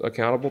people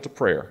accountable to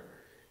prayer.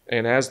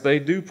 And as they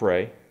do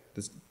pray,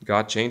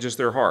 God changes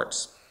their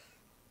hearts.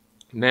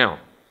 Now,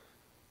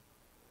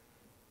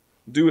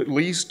 do at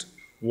least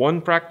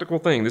one practical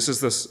thing. This is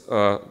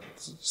the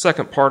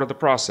second part of the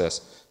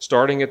process.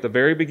 Starting at the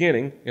very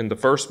beginning, in the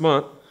first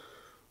month,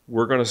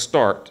 we're going to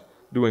start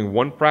doing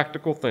one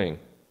practical thing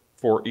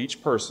for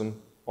each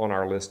person on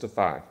our list of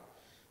 5.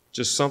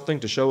 Just something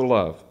to show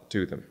love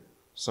to them,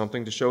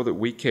 something to show that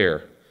we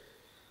care.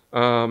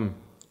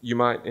 You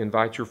might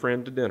invite your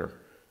friend to dinner.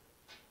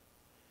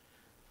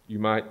 You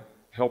might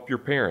help your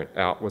parent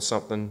out with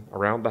something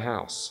around the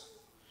house.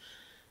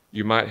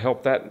 You might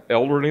help that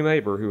elderly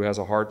neighbor who has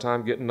a hard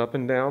time getting up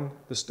and down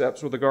the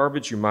steps with the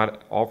garbage. You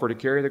might offer to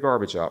carry the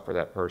garbage out for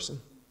that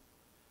person.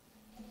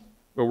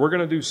 But we're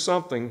going to do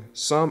something,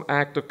 some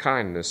act of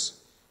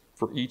kindness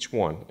for each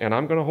one. And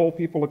I'm going to hold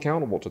people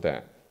accountable to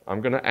that.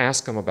 I'm going to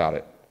ask them about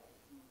it.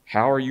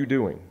 How are you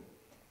doing?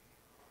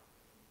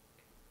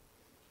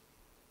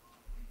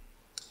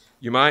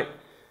 You might,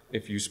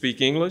 if you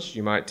speak English,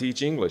 you might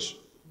teach English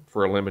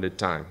for a limited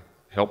time.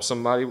 Help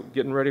somebody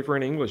getting ready for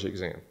an English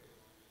exam.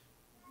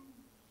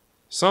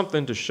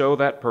 Something to show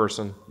that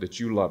person that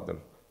you love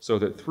them, so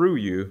that through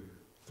you,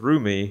 through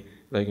me,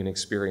 they can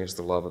experience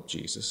the love of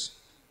Jesus.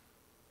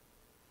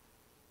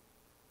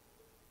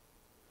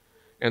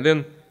 And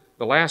then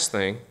the last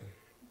thing,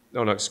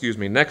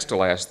 next to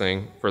last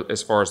thing,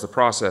 as far as the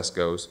process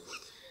goes,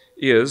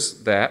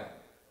 is that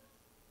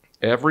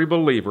every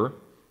believer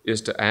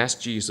is to ask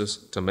Jesus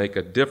to make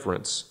a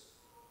difference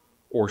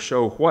or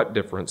show what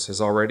difference has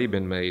already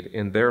been made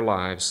in their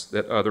lives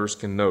that others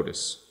can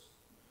notice,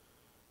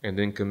 and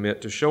then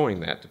commit to showing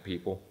that to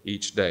people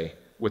each day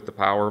with the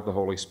power of the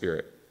Holy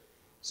Spirit.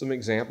 Some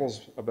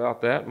examples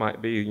about that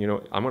might be,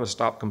 I'm going to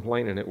stop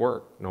complaining at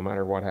work no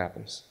matter what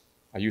happens.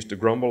 I used to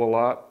grumble a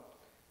lot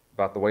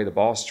about the way the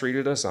boss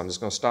treated us. I'm just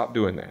going to stop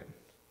doing that.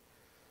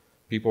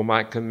 People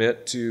might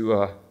commit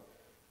to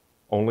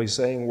only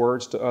saying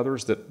words to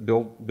others that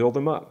build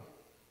them up.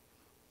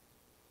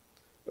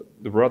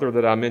 The brother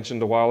that I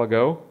mentioned a while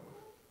ago,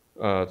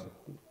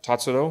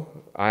 Tatsuro,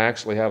 I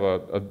actually have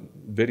a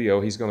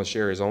video. He's going to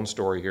share his own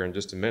story here in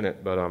just a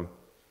minute, but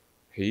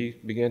he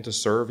began to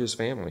serve his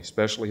family,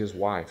 especially his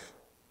wife.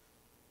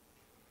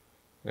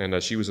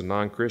 And she was a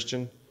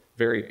non-Christian,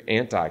 very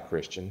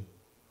anti-Christian,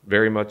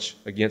 very much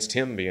against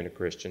him being a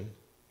Christian.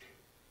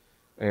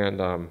 And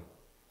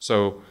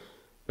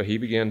but he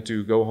began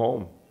to go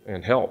home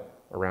and help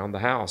around the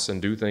house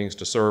and do things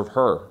to serve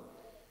her,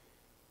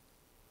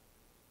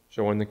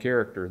 showing the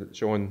character,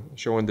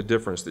 showing the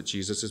difference that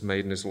Jesus has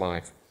made in his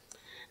life.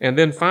 And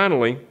then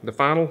finally, the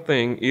final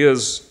thing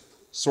is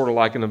sort of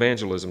like an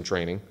evangelism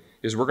training,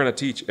 is we're going to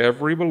teach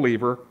every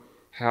believer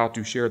how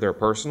to share their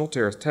personal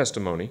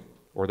testimony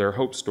or their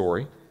hope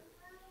story,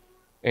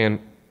 and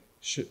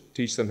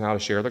teach them how to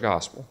share the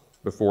gospel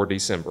before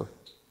December.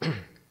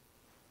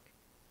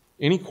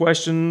 Any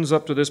questions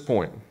up to this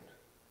point?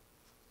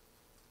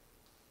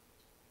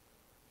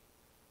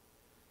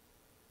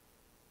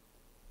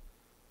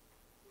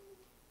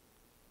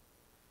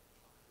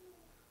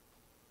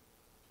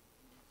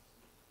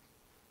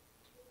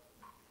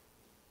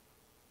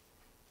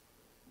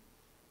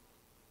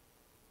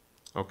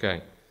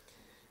 Okay.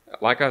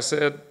 Like I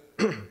said,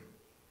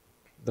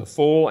 the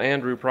full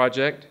Andrew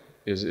project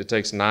it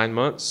takes 9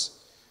 months.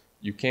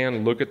 You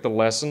can look at the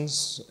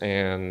lessons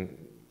and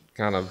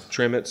kind of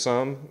trim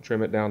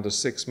it down to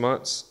 6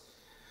 months.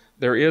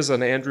 There is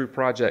an Andrew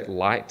Project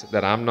Lite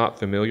that I'm not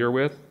familiar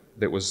with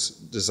that was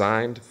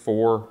designed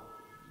for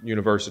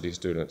university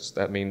students.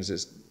 That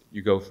means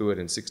you go through it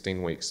in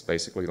 16 weeks,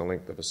 basically the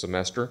length of a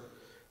semester.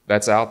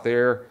 That's out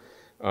there.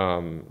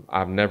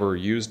 I've never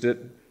used it.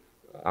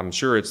 I'm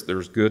sure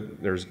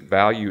there's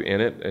value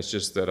in it. It's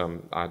just that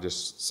I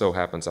just so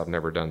happens I've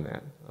never done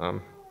that.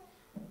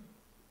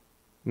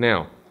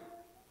 Now,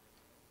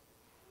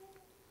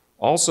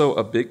 also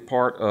a big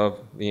part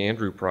of the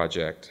Andrew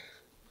Project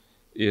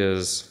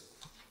is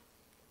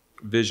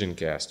vision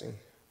casting,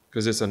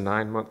 because it's a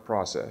 9-month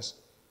process.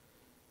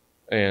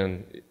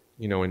 And,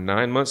 in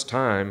 9 months'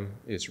 time,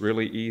 it's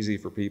really easy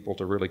for people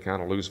to really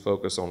kind of lose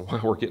focus on why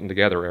we're getting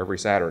together every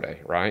Saturday,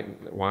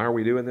 right? Why are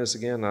we doing this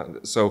again?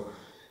 So,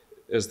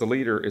 as the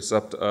leader, it's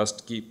up to us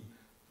to keep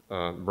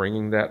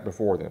bringing that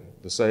before them.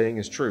 The saying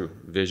is true,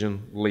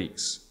 vision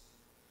leaks.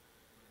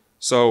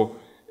 So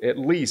at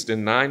least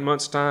in 9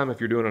 months' time, if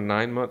you're doing a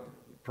 9-month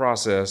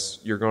process,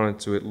 you're going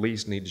to at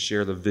least need to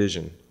share the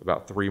vision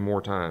about 3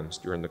 more times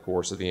during the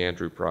course of the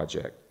Andrew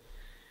Project.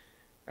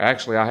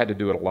 Actually, I had to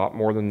do it a lot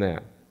more than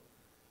that.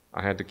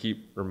 I had to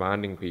keep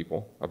reminding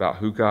people about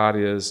who God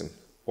is and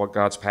what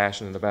God's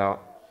passionate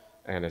about,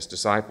 and as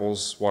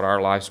disciples, what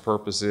our life's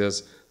purpose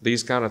is,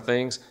 these kind of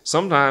things.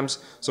 Sometimes,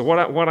 so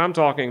what I'm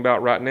talking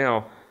about right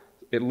now,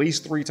 at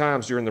least 3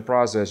 times during the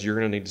process, you're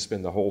going to need to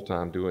spend the whole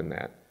time doing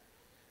that.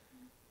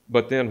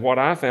 But then what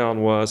I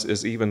found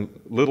is even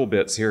little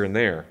bits here and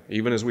there.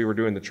 Even as we were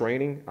doing the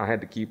training, I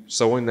had to keep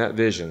sowing that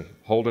vision,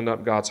 holding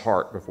up God's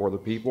heart before the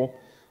people,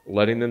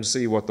 letting them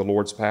see what the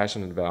Lord's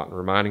passionate about, and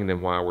reminding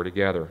them why we're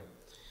together.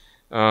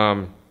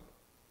 And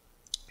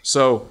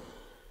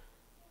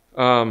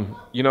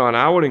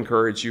I would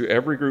encourage you,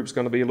 every group's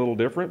going to be a little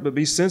different, but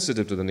be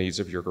sensitive to the needs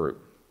of your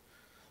group.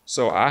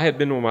 So I had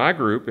been with my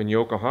group in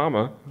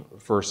Yokohama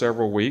for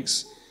several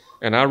weeks,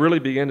 and I really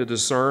began to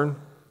discern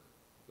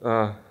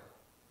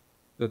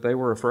that they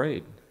were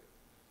afraid.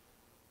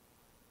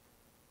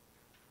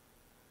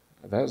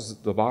 That's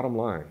the bottom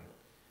line.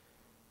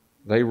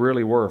 They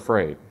really were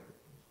afraid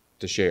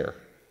to share.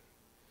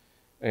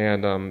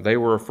 And they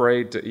were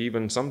afraid to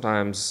even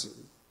sometimes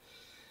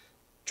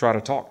try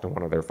to talk to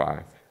one of their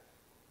 5.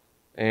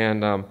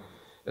 And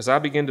as I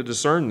began to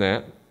discern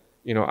that,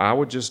 I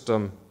would just,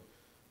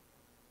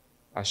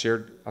 I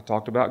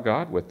talked about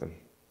God with them.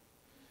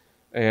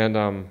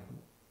 And,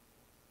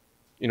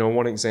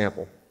 one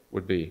example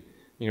would be,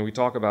 we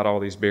talk about all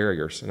these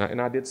barriers,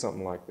 and I did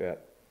something like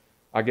that.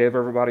 I gave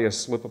everybody a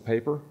slip of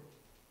paper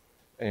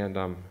and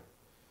a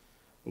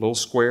little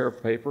square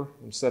of paper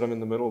and set them in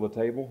the middle of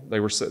the table.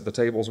 The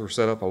tables were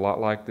set up a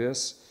lot like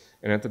this.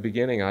 And at the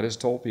beginning, I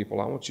just told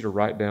people, I want you to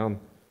write down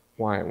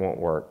why it won't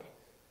work.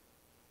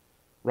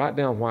 Write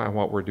down why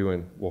what we're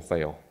doing will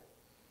fail.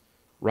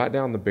 Write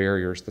down the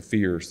barriers, the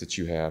fears that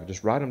you have.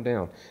 Just write them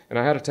down. And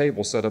I had a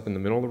table set up in the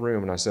middle of the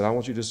room, and I said, I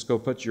want you to just go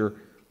put your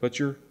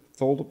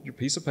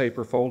piece of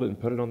paper, fold it, and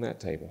put it on that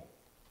table.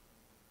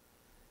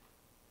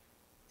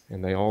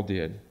 And they all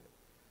did.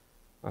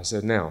 I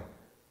said, now,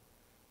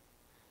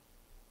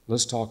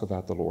 let's talk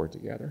about the Lord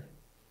together.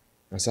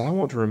 I said, I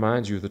want to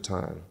remind you of the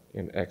time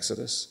in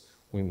Exodus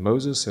when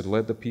Moses had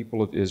led the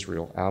people of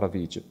Israel out of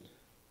Egypt.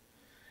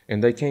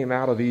 And they came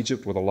out of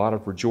Egypt with a lot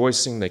of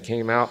rejoicing. They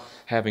came out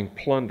having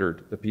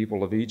plundered the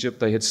people of Egypt.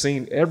 They had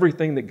seen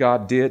everything that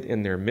God did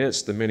in their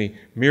midst, the many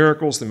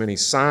miracles, the many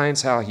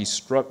signs, how he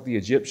struck the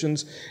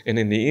Egyptians. And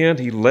in the end,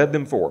 he led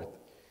them forth.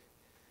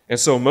 And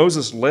so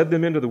Moses led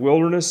them into the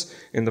wilderness.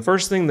 And the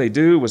first thing they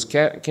do was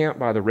camp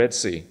by the Red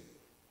Sea.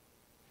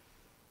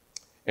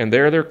 And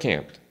there they're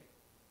camped.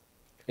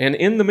 And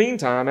in the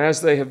meantime,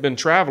 as they have been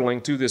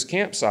traveling to this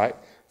campsite,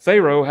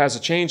 Pharaoh has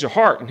a change of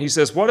heart. And he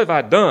says, what have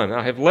I done?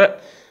 I have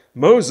let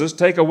Moses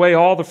take away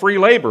all the free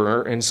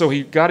labor. And so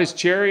he got his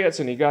chariots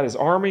and he got his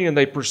army, and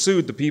they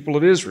pursued the people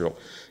of Israel.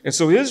 And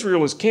so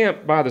Israel is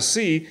camped by the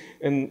sea,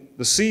 and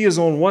the sea is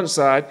on one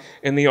side,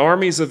 and the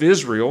armies of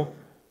Israel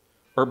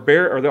or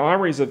the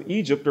armies of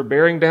Egypt are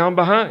bearing down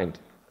behind.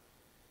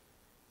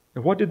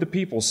 And what did the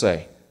people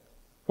say?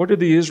 What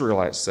did the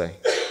Israelites say?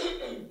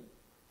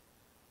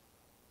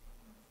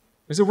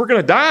 They said, we're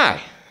going to die.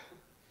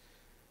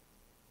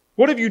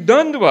 What have you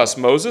done to us,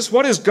 Moses?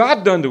 What has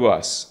God done to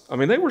us? I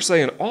mean, they were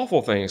saying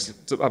awful things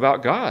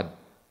about God.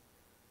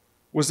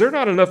 Was there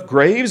not enough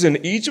graves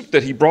in Egypt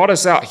that he brought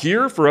us out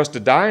here for us to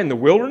die in the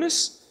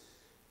wilderness?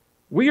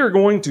 We are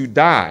going to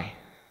die.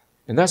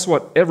 And that's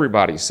what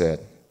everybody said,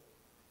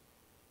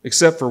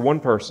 except for one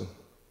person.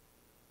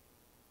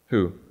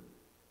 Who?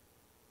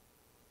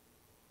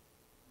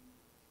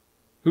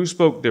 Who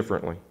spoke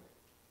differently?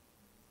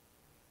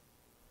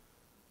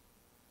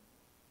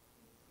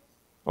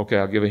 Okay,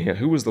 I'll give a hint.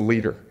 Who was the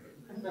leader?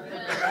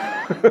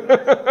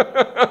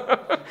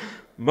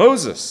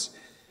 Moses.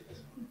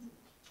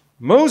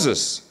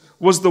 Moses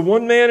was the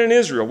one man in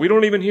Israel. We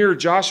don't even hear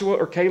Joshua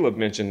or Caleb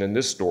mentioned in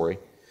this story.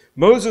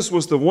 Moses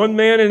was the one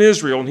man in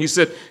Israel, and he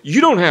said, you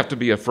don't have to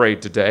be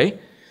afraid today.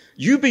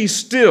 You be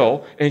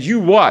still, and you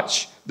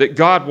watch that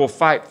God will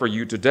fight for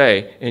you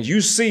today, and you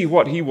see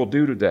what he will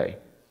do today.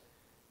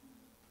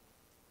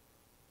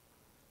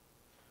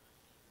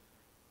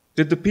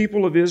 Did the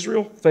people of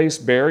Israel face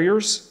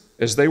barriers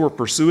as they were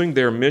pursuing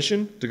their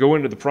mission to go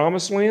into the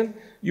Promised Land?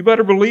 You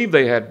better believe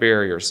they had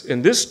barriers.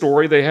 In this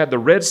story, they had the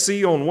Red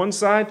Sea on one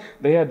side,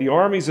 they had the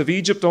armies of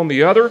Egypt on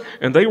the other,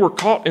 and they were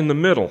caught in the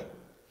middle.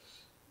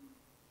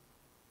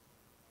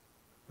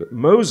 But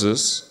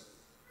Moses,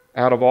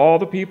 out of all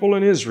the people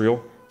in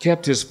Israel,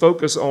 kept his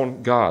focus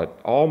on God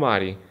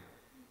Almighty,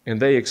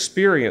 and they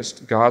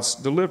experienced God's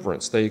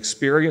deliverance. They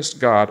experienced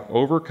God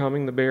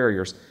overcoming the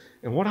barriers.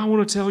 And what I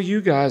want to tell you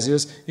guys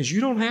is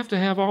you don't have to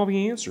have all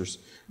the answers.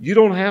 You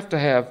don't have to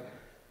have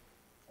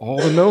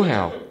all the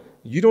know-how.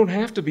 You don't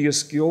have to be a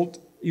skilled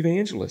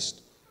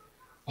evangelist.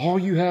 All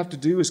you have to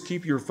do is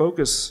keep your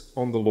focus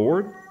on the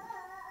Lord,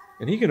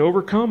 and he can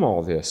overcome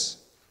all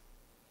this.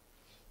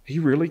 He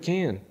really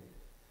can.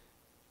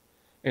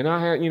 And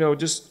I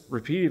just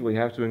repeatedly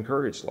have to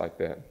encourage like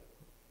that.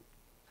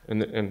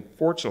 And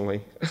fortunately,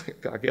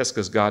 I guess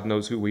because God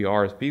knows who we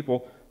are as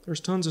people,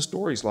 there's tons of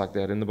stories like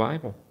that in the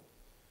Bible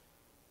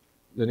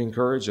that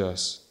encourage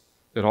us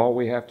that all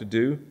we have to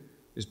do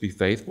is be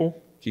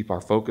faithful, keep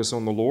our focus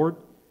on the Lord,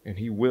 and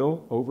he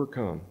will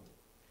overcome.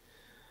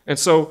 And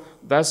so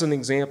that's an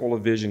example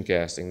of vision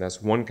casting.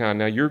 That's one kind.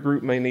 Now, your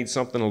group may need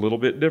something a little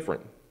bit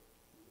different.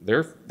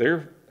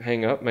 Their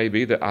hang-up may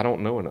be that I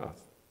don't know enough.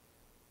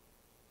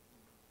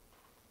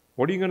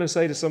 What are you going to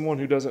say to someone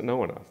who doesn't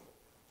know enough?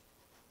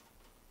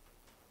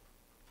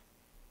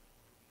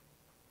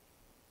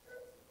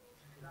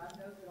 God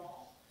knows it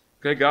all.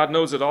 Okay, God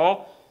knows it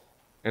all.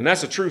 And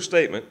that's a true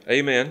statement.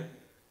 Amen.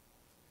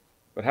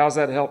 But how's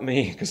that help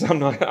me? Because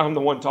I'm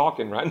the one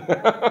talking right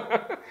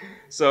now.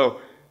 So,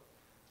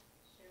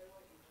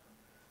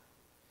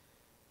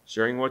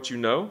 sharing what you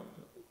know.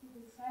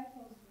 The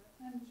disciples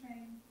were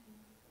untrained.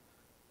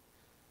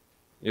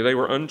 Yeah, they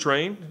were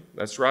untrained.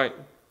 That's right.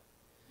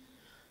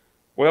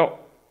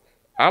 Well,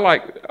 I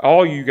like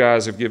all you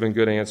guys have given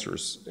good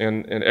answers.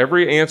 And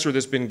every answer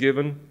that's been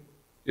given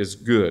is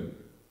good.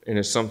 and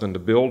it's something to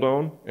build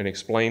on and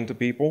explain to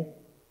people,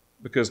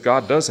 because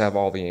God does have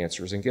all the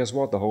answers. And guess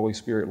what? The Holy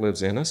Spirit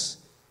lives in us,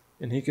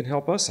 and He can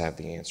help us have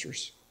the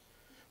answers.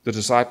 The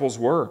disciples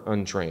were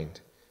untrained,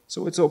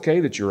 so it's okay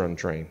that you're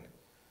untrained.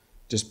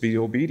 Just be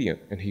obedient,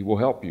 and He will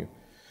help you.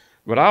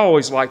 But I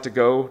always like to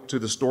go to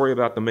the story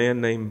about the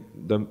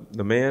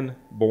man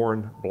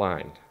born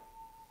blind.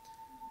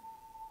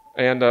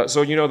 And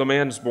so you know the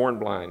man's born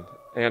blind.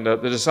 And the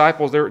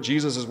disciples,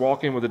 Jesus is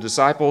walking with the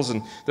disciples,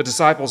 and the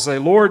disciples say,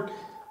 Lord,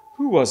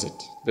 who was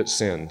it that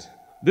sinned,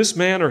 this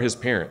man or his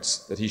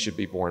parents, that he should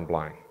be born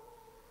blind?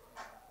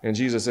 And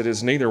Jesus said,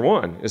 it's neither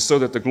one. It's so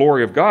that the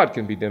glory of God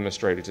can be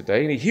demonstrated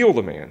today. And He healed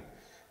the man.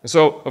 And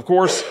so, of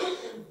course,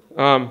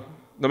 the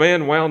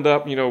man wound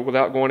up,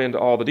 without going into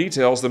all the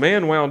details, the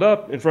man wound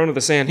up in front of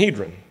the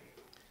Sanhedrin,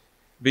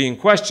 being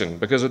questioned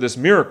because of this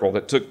miracle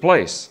that took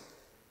place.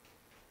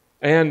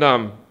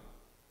 And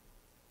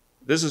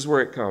this is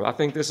where it comes. I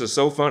think this is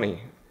so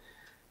funny.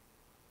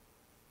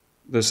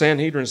 The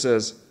Sanhedrin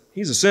says,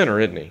 he's a sinner,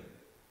 isn't he?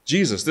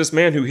 Jesus, this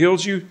man who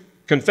healed you,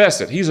 confess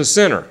it. He's a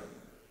sinner.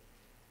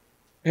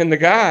 And the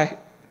guy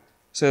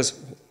says,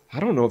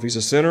 I don't know if he's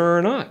a sinner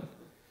or not.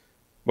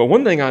 But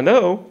one thing I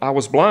know, I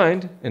was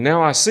blind and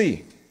now I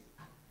see.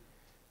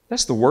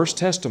 That's the worst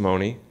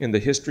testimony in the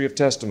history of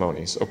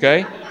testimonies,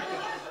 okay?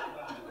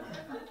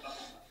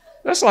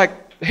 That's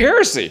like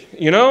heresy,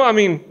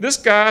 this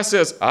guy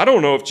says, I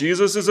don't know if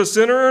Jesus is a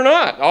sinner or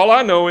not. All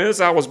I know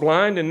is I was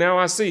blind and now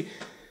I see.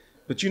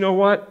 But you know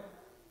what?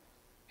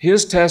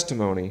 His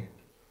testimony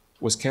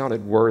was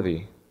counted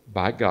worthy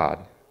by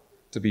God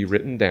to be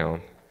written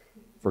down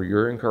for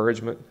your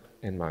encouragement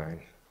and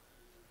mine.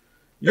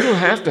 You don't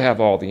have to have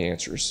all the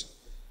answers.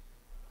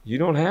 You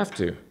don't have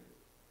to.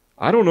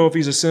 I don't know if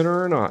he's a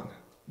sinner or not,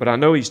 but I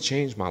know he's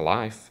changed my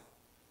life.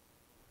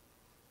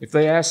 If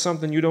they ask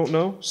something you don't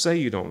know, say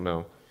you don't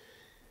know.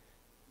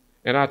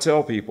 And I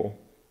tell people,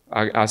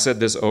 I said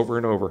this over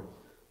and over,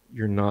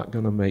 you're not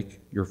going to make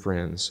your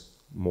friends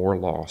more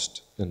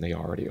lost than they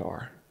already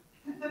are.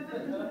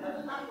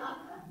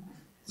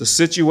 The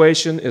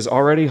situation is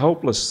already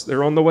hopeless.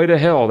 They're on the way to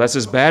hell. That's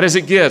as bad as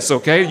it gets,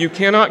 okay? You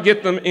cannot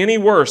get them any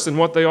worse than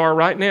what they are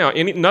right now.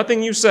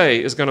 Nothing you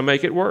say is going to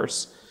make it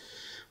worse.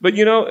 But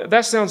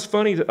that sounds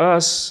funny to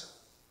us,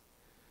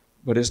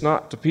 but it's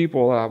not to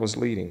people I was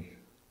leading.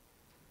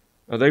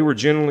 They were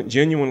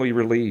genuinely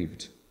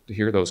relieved to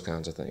hear those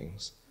kinds of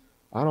things.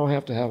 I don't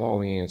have to have all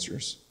the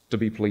answers to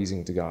be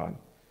pleasing to God.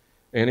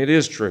 And it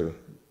is true.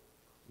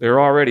 They're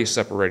already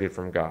separated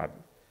from God.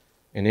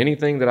 And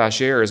anything that I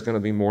share is going to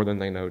be more than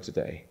they know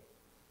today.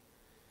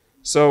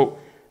 So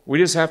we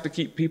just have to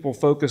keep people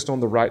focused on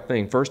the right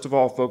thing. First of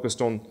all,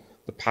 focused on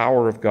the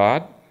power of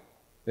God,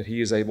 that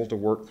He is able to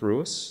work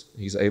through us.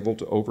 He's able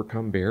to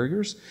overcome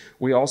barriers.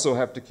 We also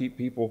have to keep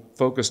people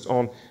focused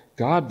on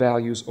God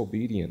values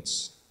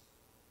obedience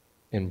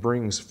and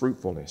brings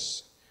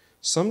fruitfulness.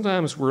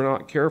 Sometimes we're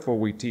not careful.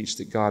 We teach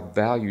that God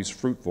values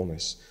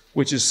fruitfulness,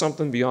 which is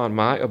something beyond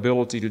my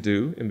ability to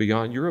do and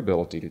beyond your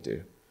ability to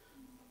do.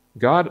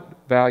 God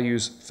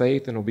values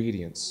faith and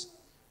obedience.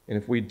 And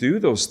if we do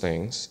those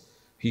things,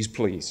 He's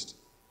pleased,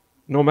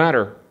 no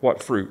matter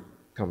what fruit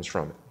comes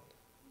from it.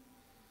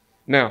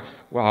 Now,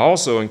 I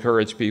also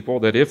encourage people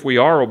that if we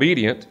are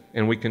obedient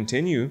and we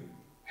continue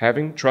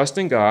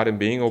trusting God and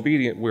being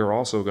obedient, we're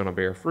also going to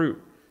bear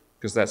fruit,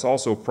 because that's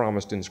also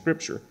promised in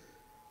Scripture.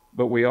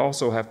 But we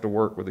also have to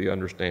work with the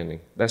understanding.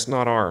 That's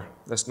not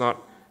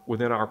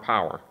within our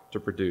power to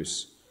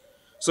produce.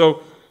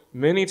 So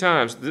many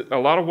times, a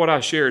lot of what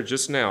I shared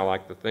just now,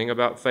 like the thing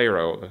about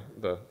Pharaoh,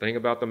 the thing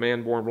about the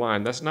man born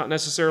blind, that's not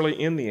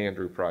necessarily in the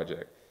Andrew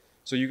Project.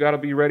 So you got to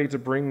be ready to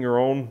bring your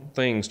own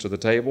things to the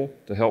table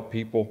to help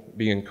people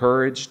be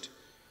encouraged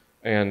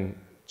and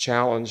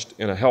challenged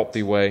in a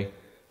healthy way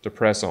to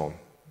press on.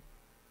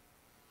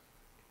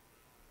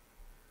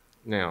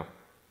 Now,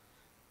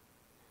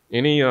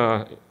 any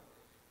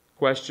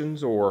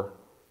questions or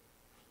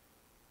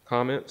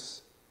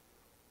comments?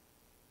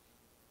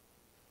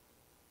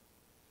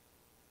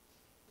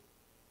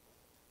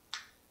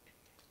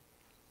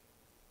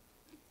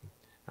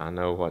 I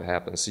know what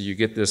happens. So you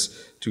get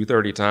this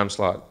 2:30 time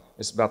slot.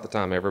 It's about the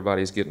time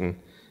everybody's getting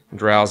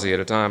drowsy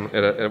at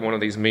one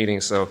of these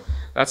meetings. So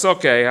that's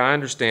okay. I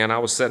understand. I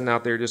was sitting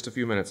out there just a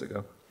few minutes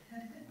ago.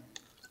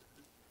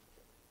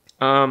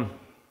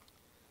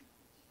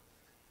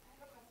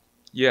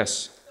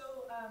 Yes.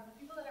 So the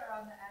people that are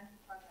on the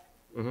Andrew Project,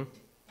 Mm-hmm.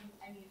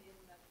 in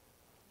the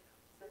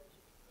search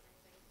and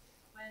everything,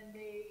 when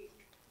they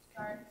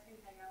start to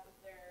hang out with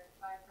their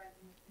Bi friends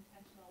in this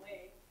intentional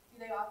way, do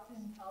they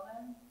often tell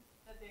them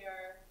that they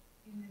are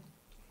in this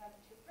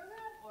discipleship program,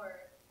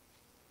 or?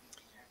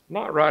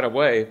 Not right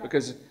away,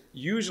 because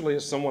usually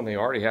it's someone they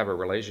already have a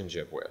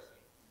relationship with.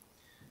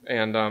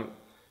 And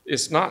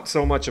it's not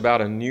so much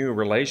about a new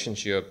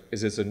relationship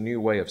as it's a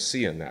new way of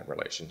seeing that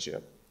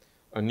relationship,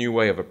 a new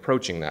way of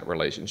approaching that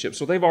relationship.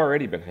 So they've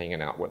already been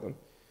hanging out with them.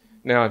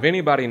 Now, if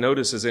anybody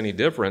notices any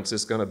difference,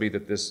 it's going to be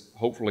that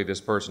hopefully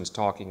this person's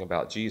talking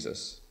about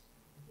Jesus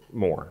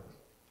more.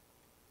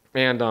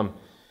 And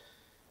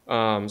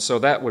So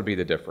that would be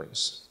the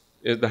difference.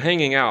 The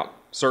hanging out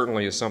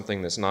certainly is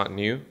something that's not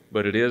new,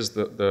 but it is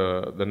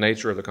the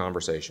nature of the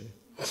conversation.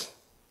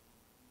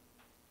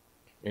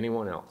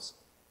 Anyone else?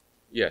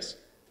 Yes?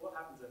 What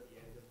happens at the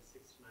end of the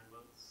 6 to 9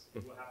 months?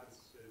 What happens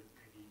to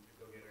maybe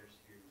the go-getters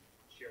who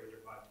share with their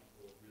 5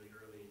 people really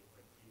early?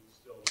 Like, do you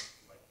still,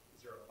 like,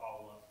 is there a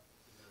follow-up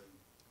to them?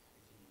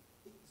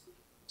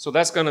 So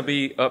that's going to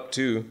be up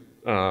to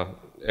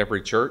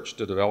every church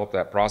to develop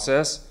that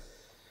process.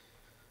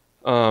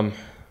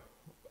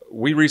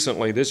 We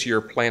recently, this year,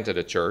 planted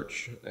a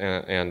church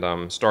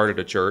and started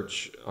a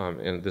church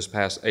in this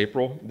past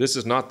April. This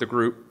is not the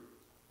group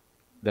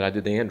that I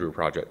did the Andrew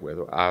Project with.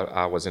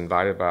 I was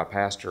invited by a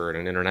pastor at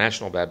an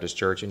international Baptist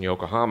church in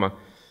Yokohama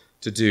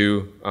to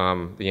do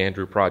the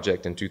Andrew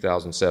Project in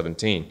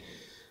 2017.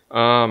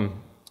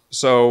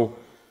 So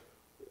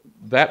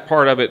that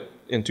part of it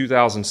in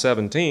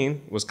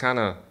 2017 was kind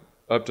of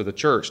up to the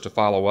church to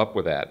follow up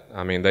with that.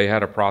 I mean, they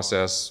had a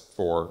process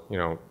for,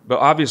 but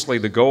obviously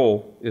the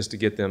goal is to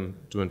get them,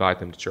 to invite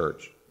them to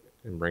church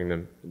and bring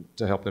them,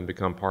 to help them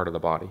become part of the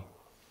body.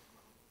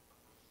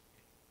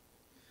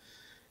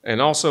 And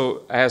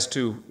also as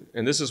to,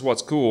 and this is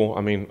what's cool,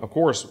 I mean, of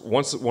course,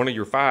 once one of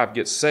your 5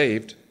 gets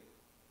saved,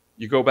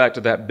 you go back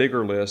to that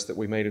bigger list that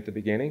we made at the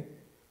beginning,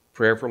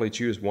 prayerfully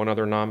choose one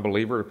other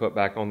non-believer to put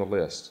back on the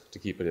list to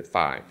keep it at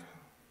 5.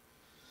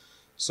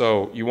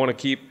 So you want to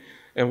keep,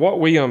 and what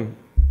we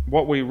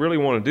really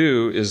want to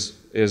do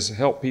is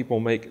help people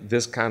make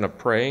this kind of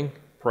praying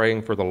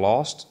for the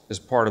lost as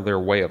part of their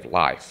way of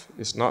life.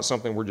 It's not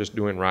something we're just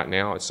doing right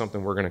now, it's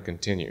something we're going to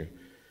continue.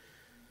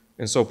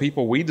 And so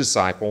people we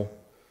disciple,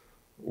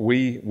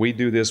 we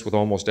do this with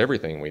almost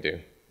everything we do.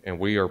 And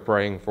we are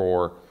praying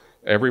for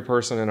every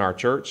person in our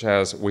church.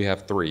 We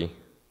have 3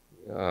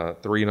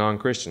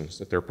 non-Christians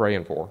that they're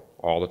praying for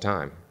all the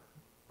time,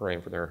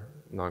 praying for their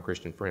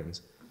non-Christian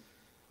friends.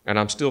 And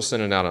I'm still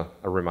sending out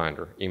a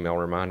reminder, email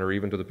reminder,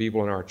 even to the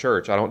people in our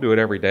church. I don't do it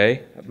every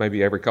day.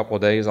 Maybe every couple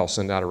of days I'll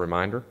send out a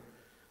reminder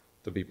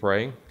to be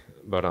praying.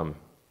 But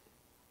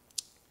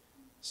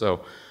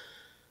so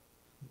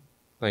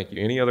thank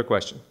you. Any other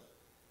question?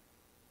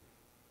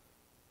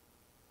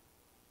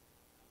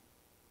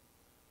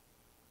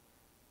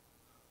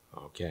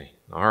 Okay,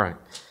 all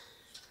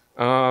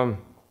right.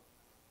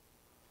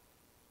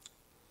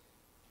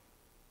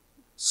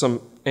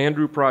 Some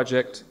Andrew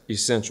Project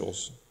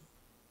essentials.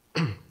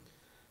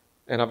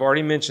 And I've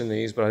already mentioned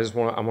these, but I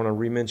want to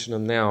re-mention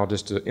them now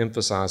just to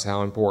emphasize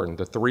how important.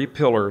 The 3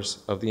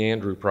 pillars of the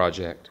Andrew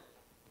Project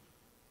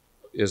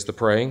is the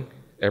praying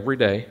every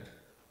day,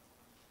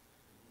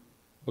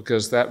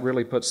 because that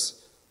really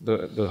puts,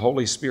 the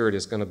Holy Spirit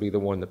is going to be the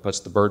one that puts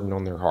the burden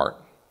on their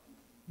heart.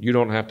 You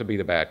don't have to be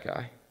the bad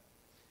guy.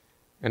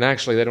 And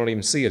actually, they don't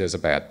even see it as a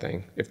bad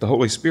thing. If the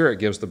Holy Spirit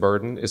gives the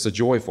burden, it's a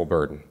joyful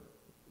burden.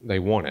 They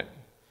want it.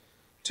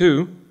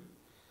 2,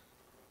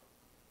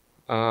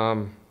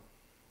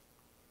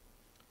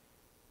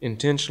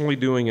 intentionally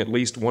doing at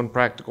least one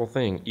practical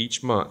thing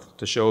each month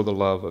to show the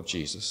love of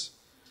Jesus.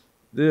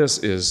 This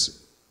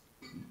is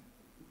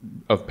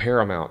of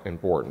paramount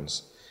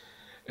importance.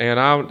 And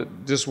I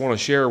just want to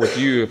share with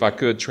you, if I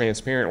could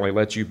transparently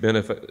let you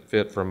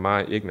benefit from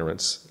my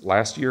ignorance.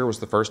 Last year was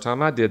the first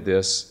time I did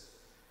this,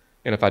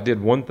 and if I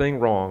did one thing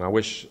wrong, I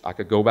wish I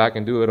could go back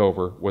and do it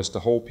over, was to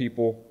hold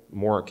people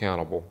more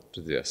accountable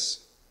to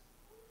this.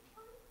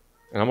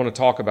 And I'm going to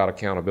talk about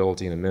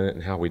accountability in a minute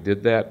and how we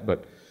did that,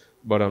 but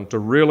to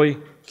really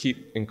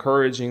keep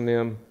encouraging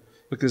them,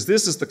 because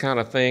this is the kind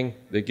of thing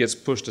that gets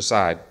pushed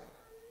aside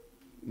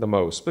the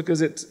most,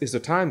 because it's a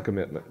time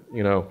commitment,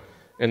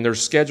 and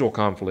there's schedule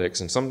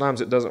conflicts, and sometimes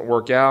it doesn't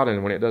work out,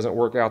 and when it doesn't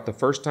work out the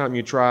first time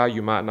you try,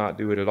 you might not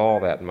do it at all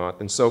that month.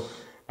 And so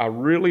I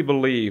really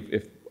believe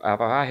if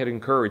I had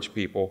encouraged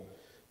people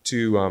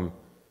to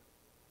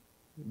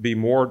be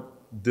more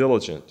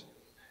diligent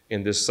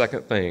in this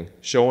second thing,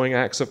 showing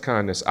acts of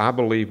kindness, I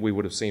believe we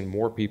would have seen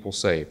more people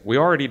saved.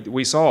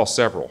 We saw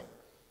several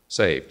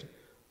saved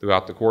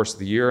throughout the course of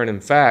the year, and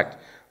in fact,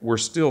 we're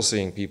still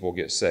seeing people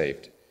get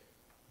saved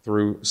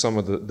through some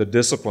of the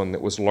discipline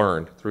that was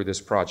learned through this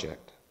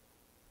project.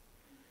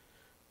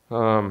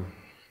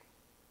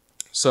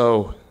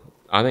 So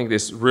I think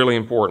this is really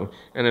important.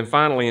 And then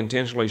finally,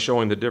 intentionally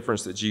showing the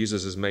difference that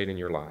Jesus has made in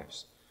your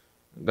lives.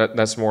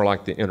 That's more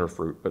like the inner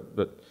fruit,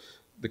 but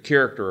the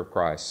character of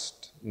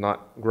Christ.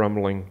 Not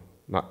grumbling,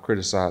 not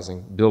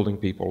criticizing, building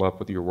people up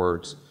with your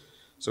words.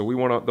 So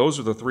those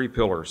are the 3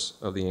 pillars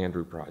of the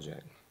Andrew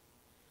Project.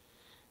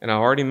 And I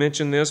already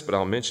mentioned this, but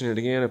I'll mention it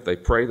again. If they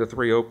pray the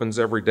 3 opens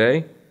every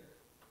day,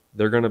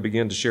 they're going to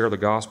begin to share the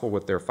gospel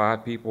with their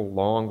 5 people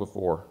long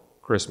before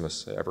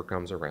Christmas ever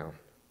comes around.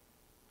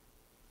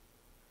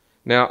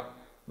 Now,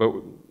 but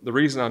the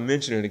reason I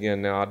mention it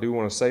again now, I do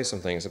want to say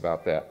some things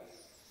about that.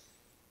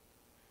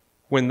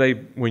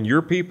 When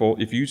your people,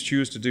 if you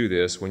choose to do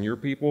this, when your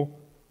people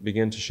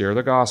begin to share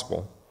the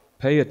gospel,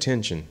 pay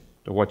attention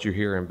to what you're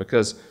hearing,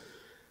 because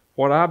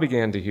what I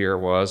began to hear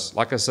was,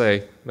 like I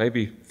say,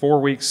 maybe 4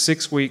 weeks,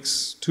 6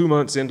 weeks, 2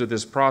 months into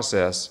this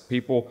process,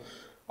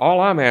 all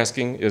I'm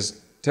asking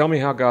is, tell me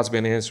how God's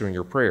been answering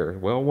your prayer.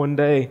 Well, one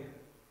day,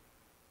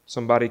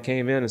 somebody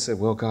came in and said,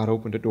 well, God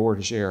opened a door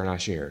to share, and I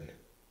shared.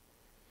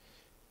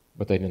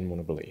 But they didn't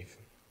want to believe.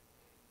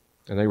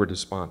 And they were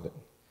despondent.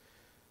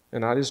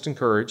 And I just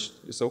encouraged,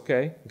 it's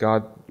okay.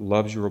 God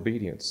loves your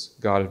obedience.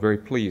 God is very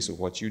pleased with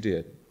what you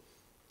did.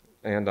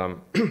 And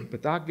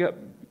but I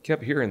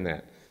kept hearing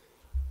that.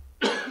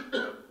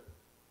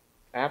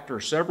 After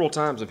several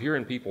times of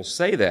hearing people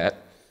say that,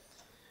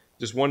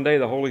 just one day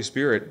the Holy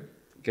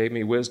Spirit gave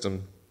me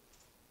wisdom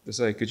to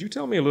say, could you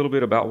tell me a little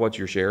bit about what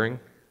you're sharing?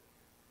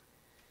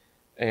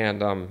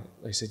 And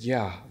they said,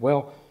 yeah,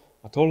 well,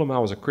 I told them I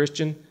was a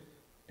Christian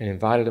and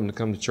invited them to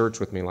come to church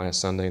with me last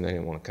Sunday, and they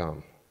didn't want to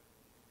come.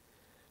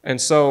 And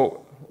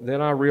so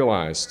then I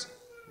realized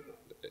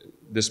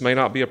this may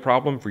not be a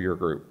problem for your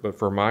group, but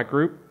for my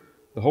group,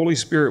 the Holy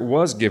Spirit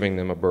was giving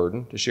them a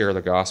burden to share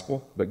the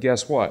gospel, but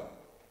guess what?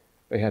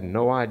 They had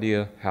no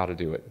idea how to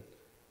do it.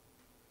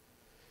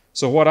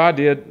 So what I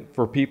did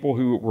for people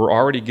who were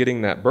already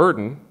getting that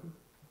burden,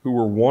 who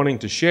were wanting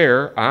to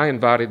share, I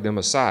invited them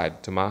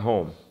aside to my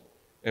home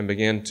and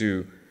began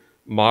to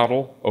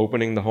model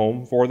opening the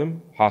home for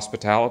them,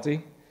 hospitality.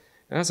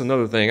 And that's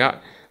another thing.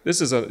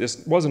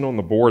 This wasn't on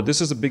the board. This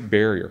is a big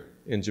barrier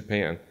in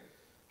Japan.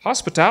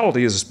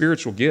 Hospitality is a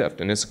spiritual gift,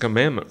 and it's a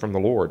commandment from the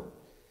Lord.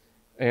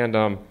 And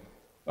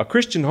a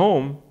Christian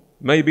home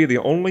may be the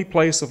only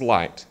place of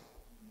light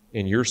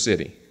in your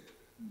city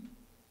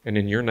and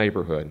in your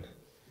neighborhood.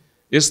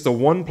 It's the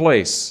one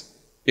place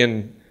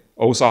in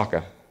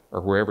Osaka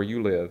or wherever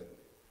you live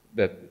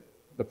that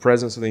the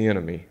presence of the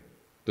enemy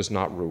does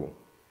not rule.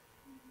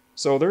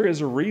 So there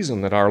is a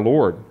reason that our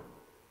Lord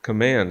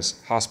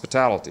commands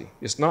hospitality.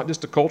 It's not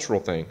just a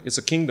cultural thing, it's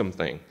a kingdom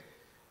thing.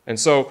 And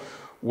so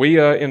we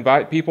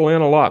invite people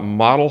in a lot,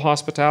 model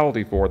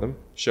hospitality for them,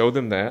 show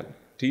them that,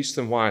 teach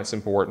them why it's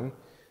important,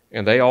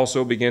 and they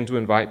also begin to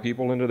invite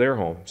people into their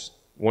homes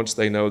once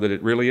they know that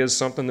it really is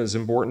something that's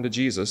important to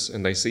Jesus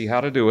and they see how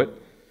to do it.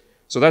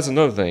 So that's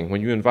another thing. When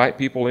you invite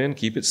people in,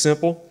 keep it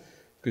simple,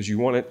 because you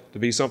want it to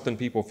be something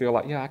people feel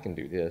like, yeah, I can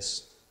do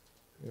this.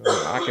 You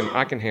know,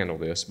 I can handle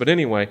this. But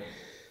anyway,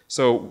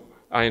 so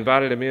I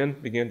invited them in,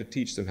 began to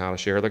teach them how to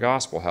share the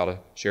gospel, how to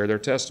share their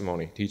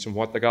testimony, teach them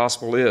what the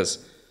gospel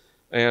is.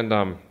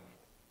 And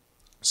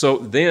so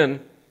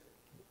then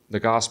the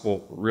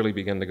gospel really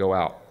began to go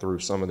out through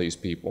some of these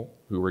people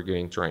who were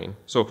getting trained.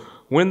 So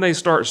when they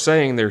start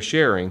saying they're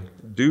sharing,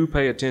 do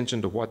pay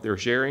attention to what they're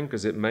sharing,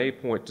 because it may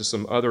point to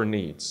some other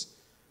needs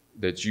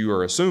that you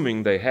are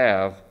assuming they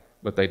have,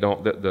 but they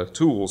don't, the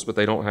tools, but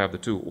they don't have the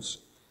tools.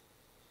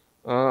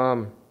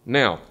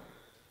 Now,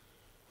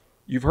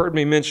 you've heard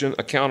me mention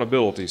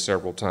accountability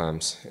several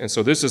times. And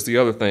so this is the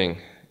other thing.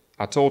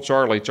 I told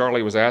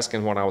Charlie was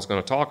asking what I was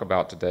going to talk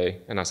about today.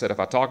 And I said, if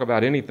I talk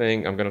about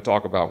anything, I'm going to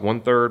talk about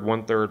 1/3,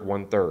 1/3,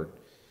 1/3.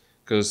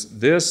 Because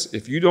this,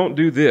 if you don't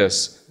do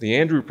this, the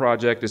Andrew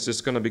Project is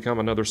just going to become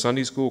another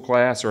Sunday school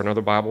class or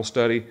another Bible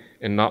study,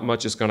 and not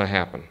much is going to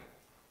happen.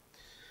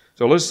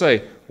 So let's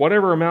say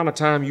whatever amount of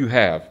time you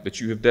have that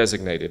you have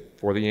designated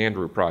for the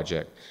Andrew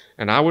Project.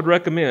 And I would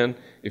recommend,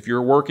 if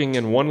you're working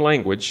in one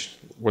language,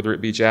 whether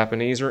it be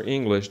Japanese or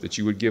English, that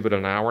you would give it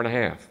an hour and a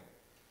half.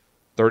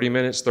 30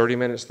 minutes, 30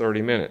 minutes,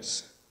 30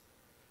 minutes.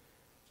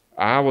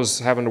 I was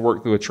having to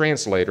work through a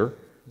translator,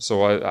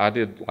 so I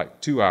did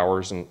like 2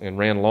 hours and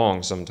ran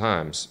long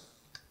sometimes.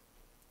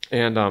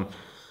 And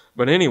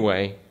but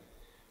anyway,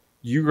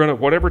 you're gonna,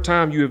 whatever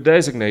time you have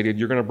designated,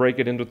 you're gonna break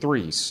it into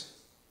threes.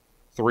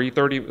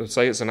 3:30, let's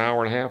say it's an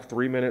hour and a half,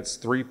 3 minutes,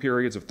 3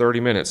 periods of 30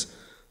 minutes.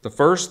 The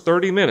first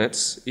 30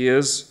 minutes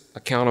is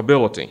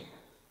accountability.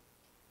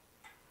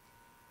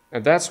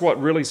 And that's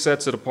what really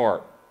sets it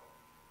apart.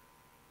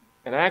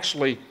 And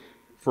actually,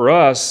 for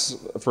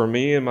us, for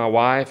me and my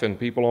wife and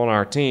people on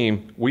our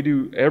team, we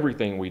do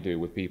everything we do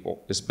with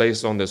people. It's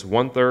based on this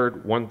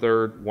 1/3,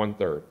 1/3,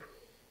 1/3.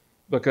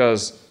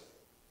 Because,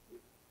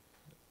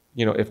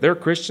 you know, if they're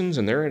Christians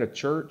and they're in a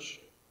church,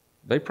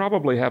 they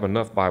probably have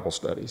enough Bible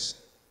studies.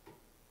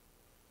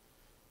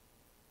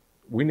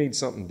 We need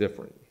something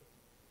different.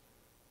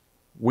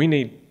 We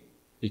need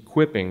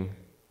equipping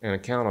and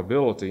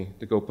accountability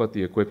to go put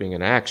the equipping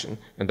in action,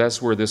 and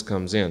that's where this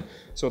comes in.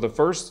 So the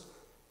first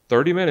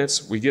 30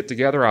 minutes, we get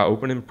together, I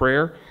open in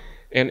prayer,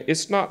 and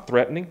it's not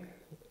threatening.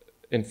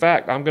 In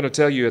fact, I'm going to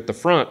tell you at the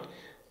front,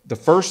 the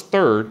first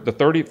third,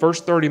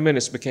 first 30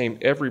 minutes became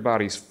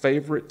everybody's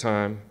favorite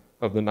time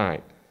of the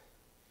night.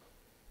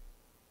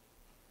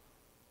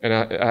 And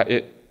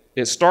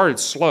it started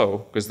slow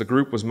because the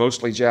group was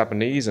mostly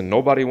Japanese and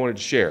nobody wanted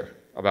to share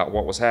about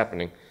what was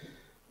happening.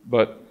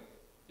 But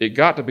it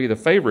got to be the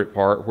favorite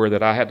part where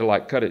that I had to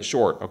like cut it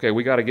short. Okay,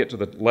 we got to get to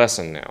the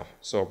lesson now.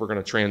 So we're going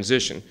to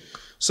transition.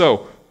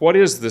 So what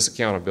is this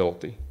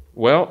accountability?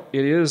 Well,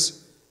 it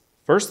is,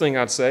 first thing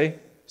I'd say,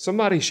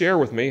 somebody share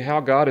with me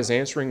how God is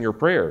answering your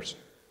prayers.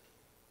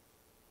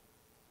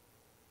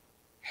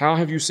 How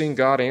have you seen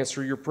God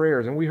answer your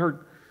prayers? And we heard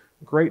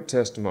great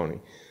testimony.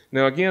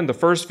 Now again, the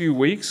first few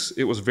weeks,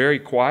 it was very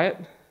quiet.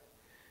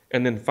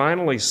 And then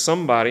finally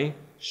somebody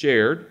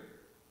shared.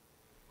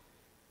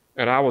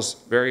 And I was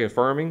very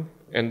affirming.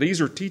 And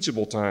these are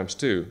teachable times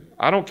too.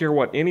 I don't care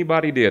what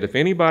anybody did. If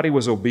anybody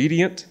was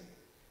obedient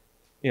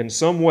in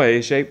some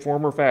way, shape,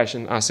 form, or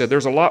fashion, I said,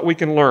 there's a lot we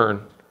can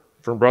learn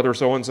from brother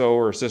so-and-so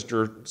or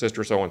sister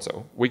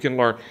so-and-so. We can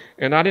learn.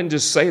 And I didn't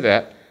just say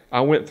that.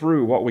 I went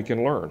through what we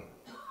can learn.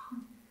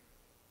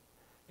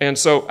 And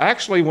so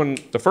actually when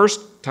the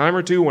first time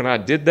or two when I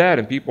did that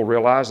and people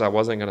realized I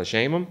wasn't going to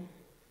shame them,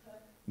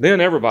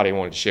 then everybody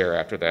wanted to share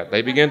after that.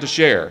 They began to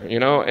share, you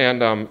know.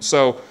 And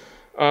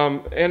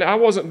and I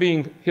wasn't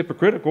being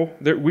hypocritical.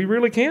 We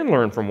really can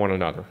learn from one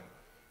another.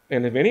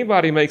 And if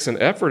anybody makes an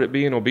effort at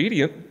being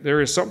obedient, there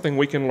is something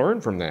we can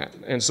learn from that.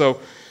 And so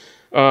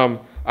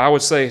I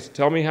would say,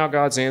 tell me how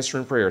God's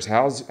answering prayers.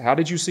 How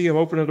did you see him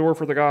open a door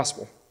for the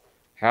gospel?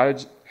 How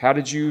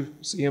did you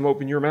see him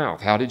open your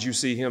mouth? How did you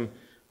see him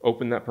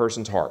open that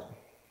person's heart?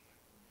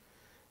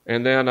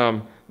 And then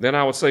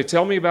I would say,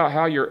 tell me about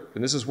how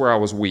and this is where I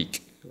was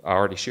weak. I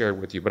already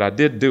shared with you, but I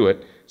did do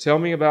it. Tell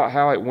me about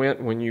how it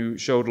went when you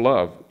showed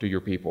love to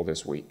your people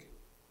this week.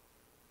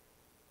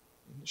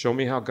 Show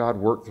me how God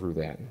worked through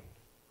that.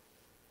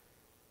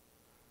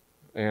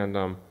 And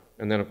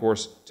then, of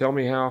course, tell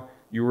me how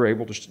you were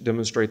able to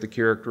demonstrate the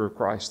character of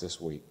Christ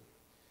this week.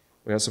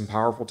 We had some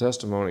powerful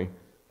testimony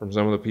from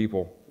some of the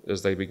people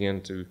as they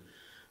began to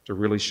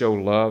really show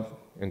love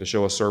and to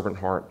show a servant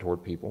heart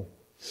toward people.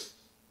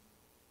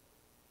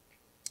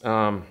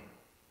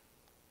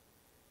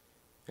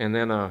 And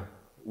then I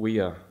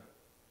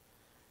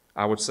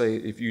would say,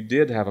 if you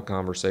did have a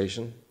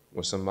conversation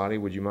with somebody,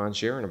 would you mind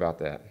sharing about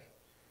that?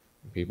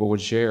 People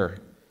would share.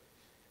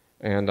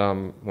 And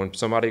when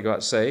somebody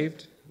got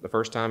saved, the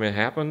first time it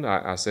happened,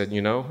 I said,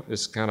 you know,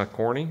 it's kind of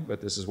corny,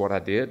 but this is what I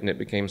did, and it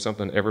became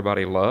something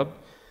everybody loved.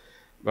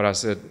 But I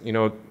said, you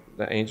know,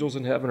 the angels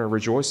in heaven are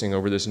rejoicing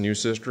over this new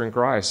sister in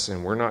Christ,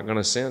 and we're not going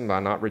to sin by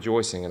not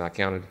rejoicing. And I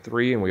counted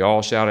 3, and we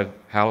all shouted,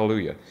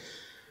 hallelujah.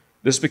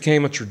 This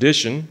became a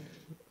tradition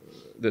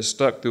that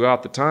stuck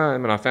throughout the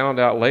time, and I found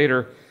out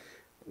later,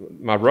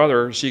 my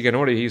brother,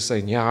 Shigenori, he's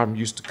saying, yeah, I'm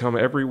used to come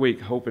every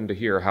week hoping to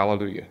hear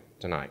hallelujah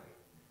tonight.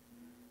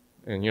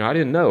 And, you know, I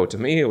didn't know. To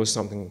me, it was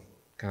something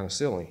kind of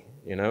silly,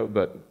 you know,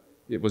 but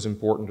it was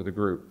important to the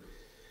group.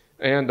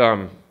 And,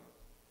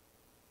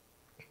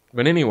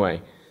 but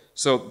anyway,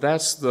 so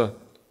that's the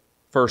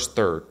first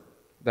third,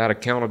 that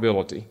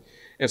accountability.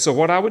 And so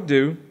what I would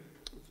do,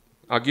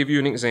 I'll give you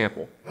an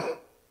example.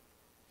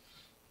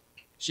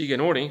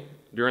 Shigenori,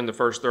 during the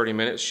first 30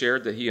 minutes,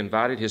 shared that he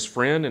invited his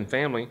friend and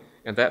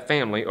that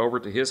family over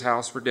to his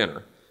house for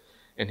dinner.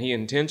 And he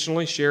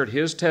intentionally shared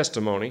his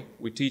testimony.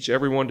 We teach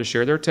everyone to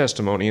share their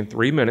testimony in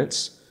 3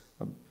 minutes.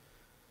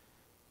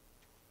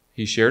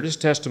 He shared his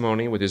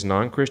testimony with his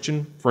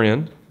non-Christian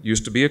friend,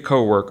 used to be a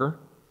co-worker,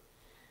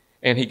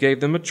 and he gave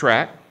them a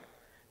tract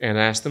and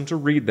asked them to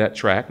read that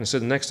tract and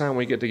said, the next time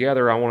we get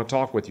together, I want to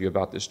talk with you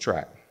about this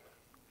tract.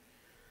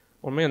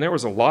 Well, man, there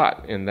was a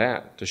lot in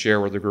that to share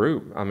with the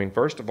group. I mean,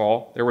 first of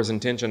all, there was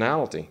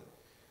intentionality.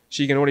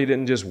 Shigenori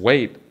didn't just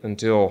wait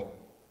until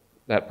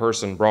that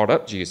person brought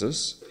up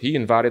Jesus. He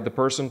invited the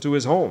person to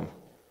his home.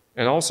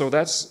 And also,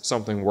 that's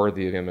something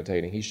worthy of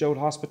imitating. He showed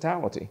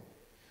hospitality.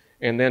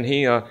 And then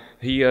he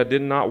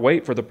did not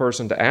wait for the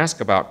person to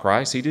ask about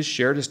Christ. He just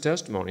shared his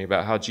testimony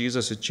about how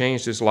Jesus had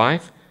changed his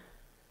life.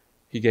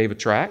 He gave a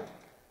tract.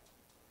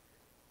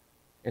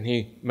 And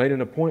he made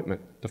an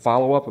appointment to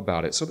follow up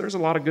about it. So there's a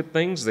lot of good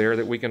things there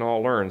that we can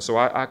all learn. So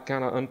I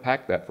kind of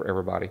unpacked that for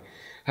everybody.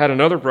 Had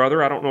another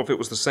brother, I don't know if it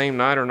was the same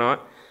night or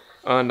not,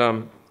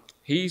 and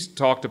he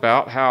talked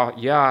about how,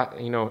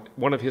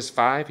 one of his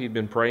 5 he'd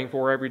been praying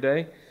for every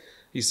day.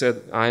 He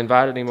said, I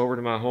invited him over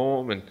to my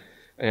home,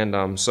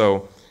 and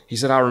so he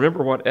said, I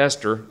remember what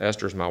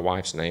Esther's my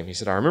wife's name, he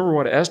said, I remember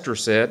what Esther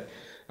said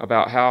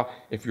about how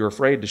if you're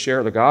afraid to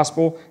share the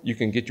gospel, you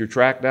can get your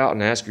tract out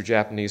and ask your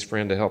Japanese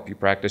friend to help you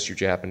practice your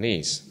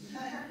Japanese.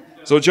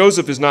 So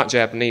Joseph is not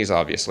Japanese,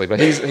 obviously, but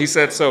he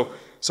said, so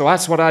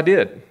that's what I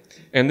did.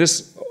 And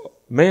this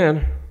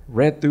man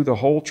read through the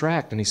whole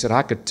tract, and he said,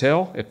 I could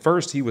tell at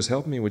first he was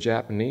helping me with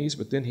Japanese,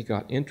 but then he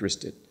got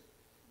interested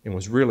and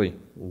was really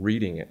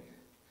reading it.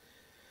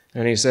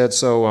 And he said,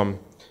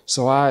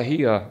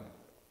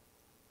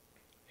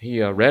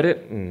 he read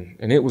it,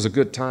 and it was a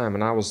good time,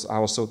 and I was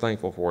so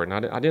thankful for it.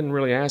 And I didn't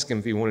really ask him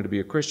if he wanted to be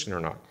a Christian or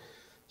not.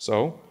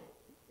 So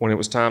when it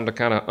was time to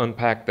kind of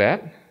unpack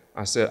that,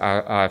 I said,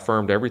 I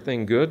affirmed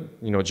everything good.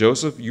 You know,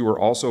 Joseph, you were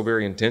also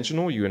very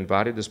intentional. You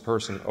invited this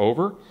person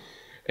over,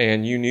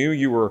 and you knew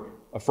you were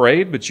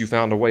afraid, but you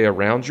found a way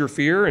around your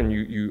fear, and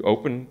you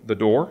opened the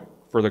door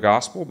for the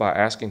gospel by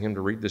asking him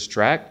to read this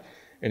tract.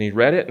 And he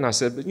read it, and I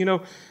said, but you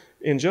know,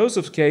 in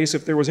Joseph's case,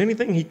 if there was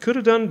anything he could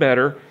have done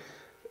better,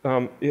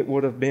 it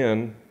would have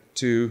been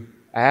to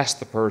ask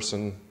the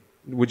person,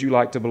 would you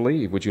like to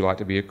believe? Would you like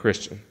to be a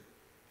Christian?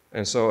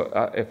 And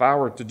so if I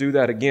were to do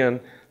that again,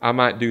 I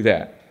might do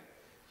that.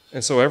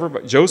 And so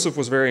Joseph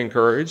was very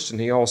encouraged, and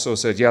he also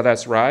said, yeah,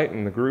 that's right,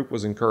 and the group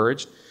was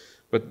encouraged.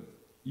 But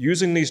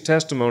using these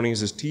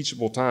testimonies is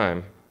teachable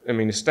time. I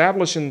mean,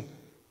 establishing,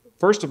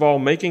 first of all,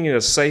 making it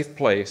a safe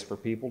place for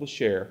people to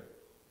share.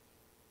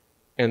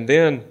 And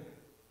then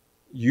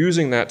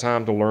using that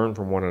time to learn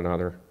from one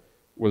another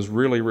was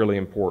really, really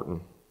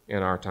important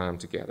in our time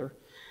together.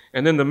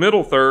 And then the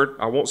middle third,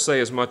 I won't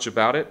say as much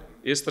about it,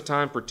 is the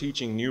time for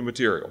teaching new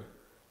material.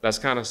 That's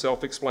kind of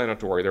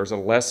self-explanatory. There's a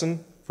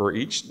lesson for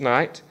each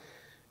night,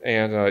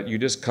 and you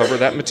just cover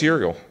that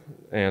material.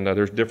 And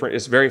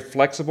it's very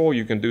flexible.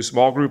 You can do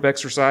small group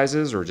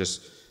exercises or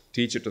just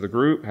teach it to the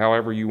group,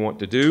 however you want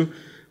to do,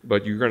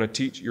 but you're going to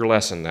teach your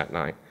lesson that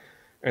night.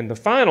 And the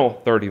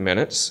final 30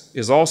 minutes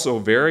is also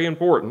very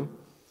important,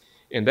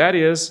 and that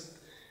is,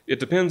 it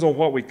depends on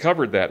what we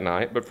covered that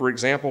night, but for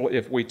example,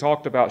 if we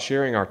talked about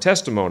sharing our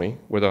testimony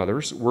with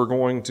others, we're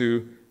going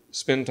to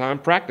spend time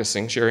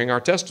practicing sharing our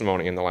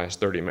testimony in the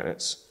last 30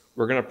 minutes.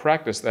 We're going to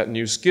practice that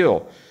new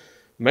skill.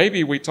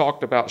 Maybe we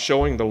talked about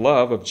showing the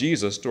love of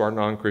Jesus to our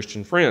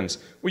non-Christian friends.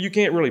 Well, you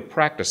can't really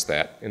practice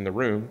that in the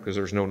room because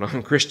there's no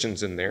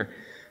non-Christians in there.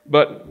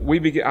 But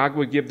I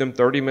would give them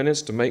 30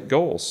 minutes to make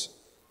goals,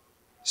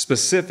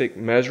 specific,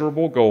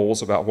 measurable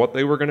goals about what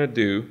they were going to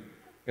do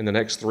in the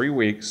next 3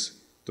 weeks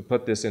to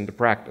put this into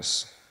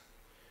practice.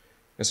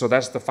 And so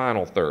that's the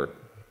final third.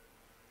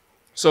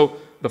 So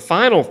the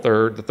final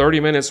third, the 30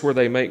 minutes where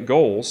they make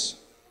goals,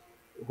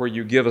 where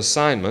you give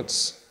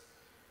assignments,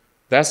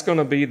 that's going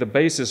to be the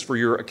basis for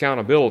your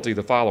accountability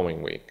the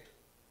following week.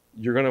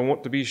 You're going to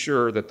want to be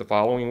sure that the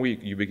following week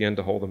you begin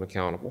to hold them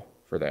accountable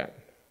for that.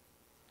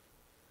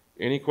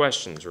 Any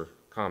questions or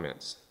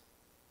comments?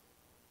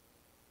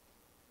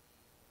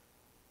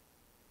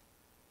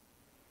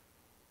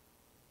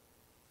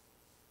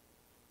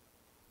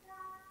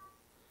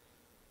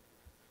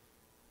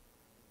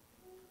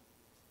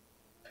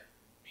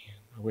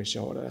 I wish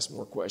y'all would ask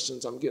more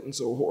questions. I'm getting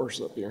so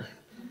hoarse up here.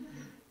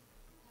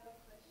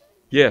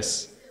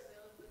 Yes.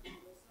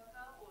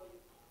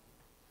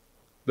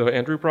 The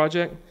Andrew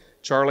Project?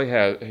 Charlie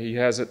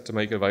has it to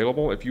make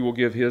available. If you will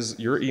give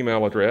your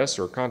email address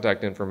or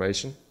contact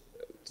information,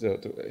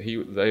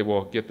 they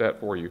will get that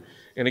for you.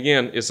 And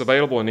again, it's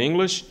available in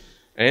English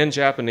and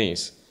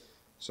Japanese.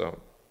 So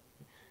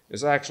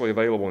it's actually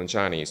available in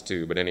Chinese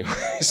too, but anyway.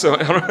 So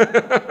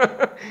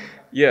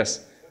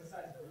yes.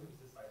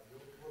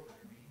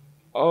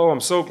 Oh,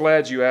 I'm so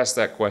glad you asked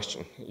that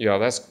question. Yeah,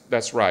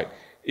 that's right.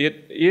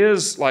 It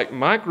is like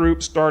my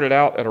group started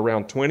out at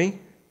around 20.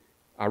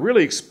 I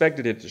really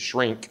expected it to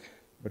shrink,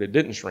 but it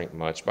didn't shrink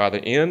much. By the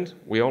end,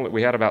 we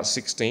had about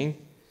 16,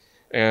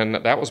 and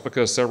that was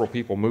because several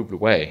people moved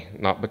away,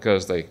 not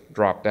because they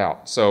dropped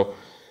out. So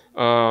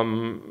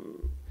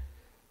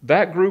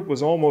that group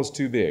was almost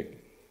too big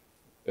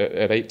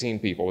at 18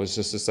 people. Let's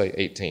just to say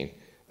 18.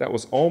 That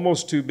was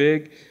almost too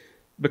big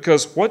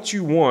because what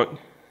you want,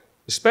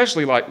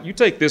 especially like you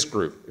take this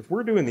group. If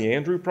we're doing the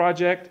Andrew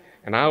Project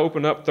and I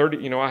open up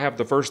 30, I have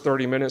the first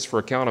 30 minutes for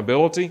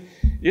accountability,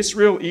 it's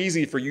real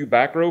easy for you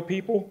back row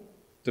people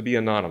to be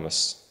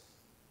anonymous.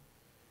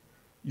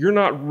 You're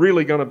not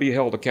really going to be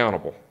held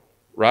accountable,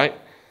 right?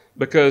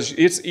 Because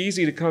it's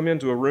easy to come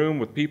into a room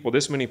with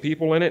this many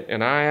people in it,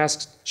 and I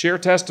share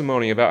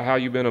testimony about how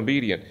you've been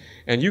obedient.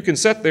 And you can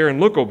sit there and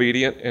look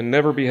obedient and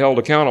never be held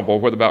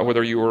accountable about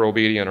whether you were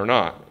obedient or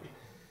not.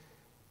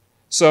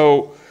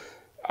 So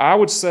I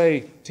would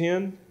say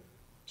 10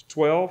 to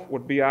 12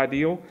 would be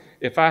ideal.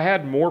 If I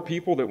had more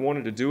people that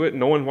wanted to do it,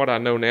 knowing what I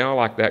know now,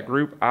 like that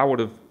group, I would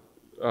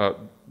have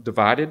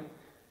divided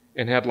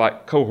and had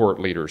like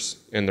cohort leaders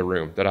in the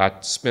room that I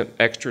spent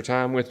extra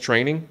time with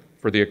training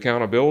for the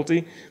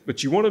accountability.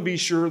 But you want to be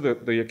sure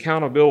that the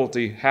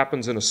accountability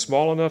happens in a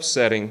small enough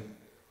setting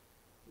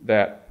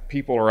that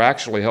people are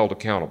actually held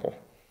accountable.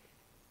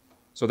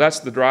 So that's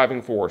the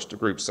driving force to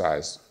group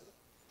size.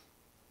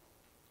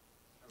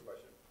 I have a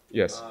question.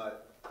 Yes. In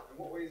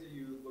what ways are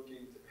you looking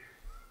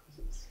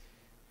to...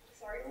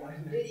 Sorry,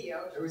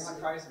 video. It would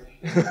surprise me.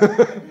 In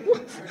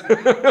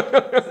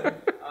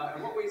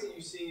what ways are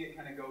you seeing it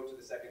kind of go to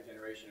the second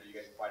generation? Are you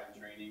guys providing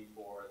training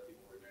for the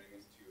people who are doing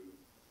this to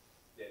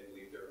then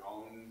lead their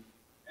own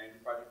Andrew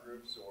Project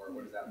groups, or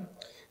what does that look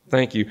like?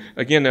 Thank you.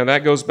 Again, now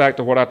that goes back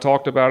to what I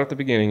talked about at the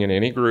beginning. In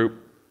any group,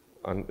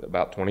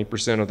 about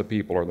 20% of the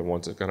people are the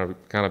ones that are going to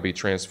kind of be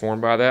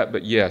transformed by that.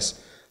 But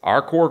yes,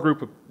 our core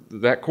group,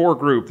 that core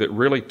group that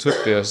really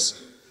took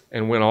this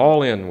and went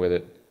all in with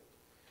it,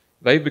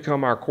 they've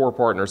become our core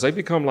partners. They've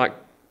become like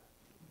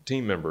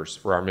team members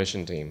for our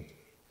mission team.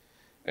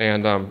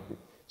 And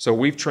so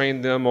we've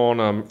trained them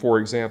on, for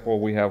example,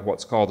 we have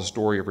what's called the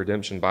Story of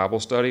Redemption Bible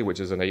Study, which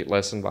is an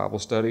 8-lesson Bible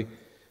study.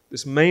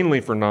 It's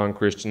mainly for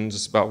non-Christians.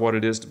 It's about what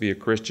it is to be a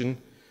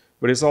Christian,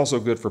 but it's also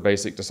good for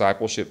basic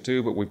discipleship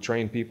too, but we've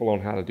trained people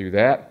on how to do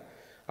that.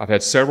 I've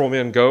had several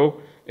men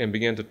go and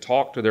begin to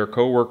talk to their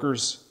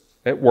coworkers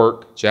at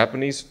work,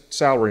 Japanese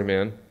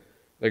salarymen.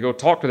 They go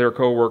talk to their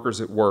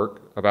coworkers at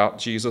work about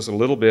Jesus a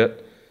little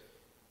bit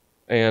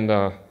and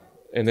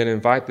then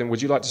invite them,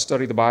 would you like to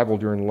study the Bible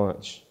during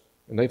lunch?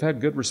 And they've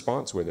had good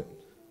response with it.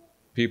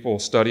 People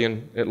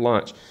studying at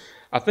lunch.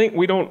 I think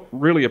we don't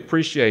really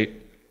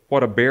appreciate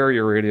what a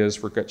barrier it is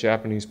for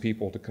Japanese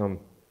people to come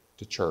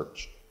to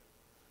church.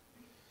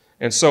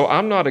 And so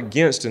I'm not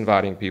against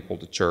inviting people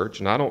to church,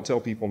 and I don't tell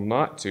people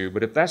not to,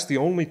 but if that's the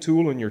only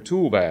tool in your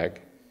tool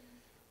bag,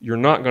 you're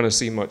not going to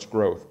see much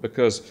growth,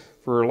 because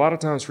for a lot of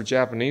times for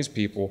Japanese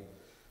people,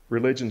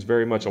 religion's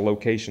very much a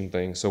location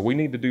thing. So we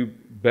need to do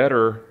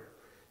better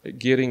at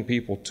getting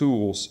people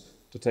tools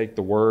to take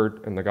the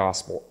word and the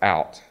gospel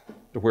out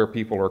to where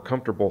people are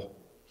comfortable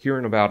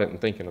hearing about it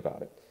and thinking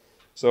about it.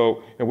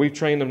 So, and we've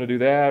trained them to do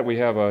that. We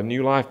have a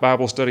New Life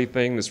Bible study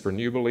thing that's for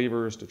new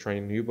believers, to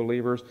train new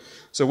believers.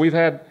 So we've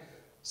had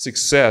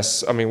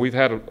success. I mean, we've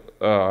had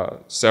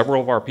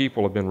several of our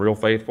people have been real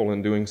faithful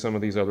in doing some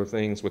of these other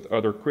things with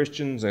other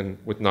Christians and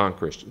with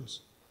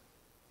non-Christians.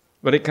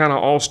 But it kind of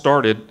all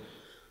started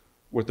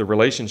with the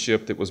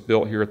relationship that was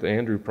built here at the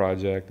Andrew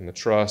Project, and the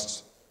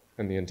trust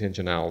and the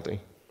intentionality.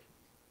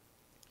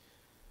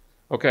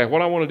 Okay,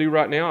 what I want to do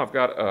right now, I've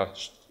got a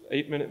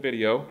 8-minute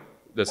video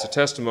that's a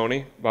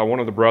testimony by one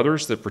of the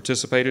brothers that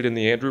participated in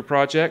the Andrew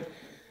Project.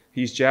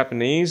 He's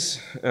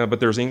Japanese, but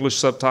there's English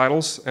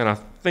subtitles, and I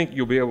think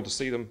you'll be able to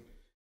see them.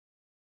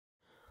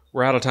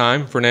 We're out of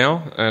time for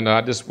now, and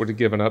I just would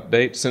give an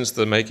update. Since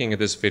the making of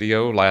this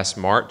video last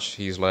March,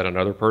 he's led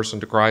another person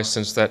to Christ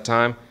since that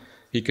time.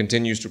 He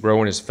continues to grow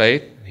in his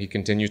faith. He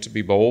continues to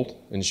be bold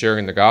in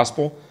sharing the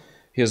gospel.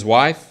 His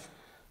wife,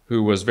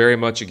 who was very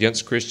much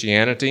against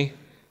Christianity,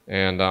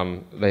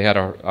 and they had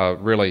a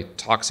really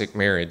toxic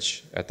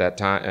marriage at that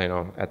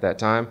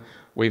time.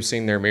 We've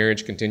seen their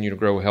marriage continue to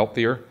grow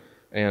healthier,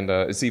 and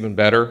it's even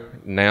better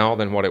now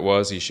than what it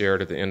was he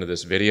shared at the end of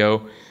this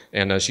video.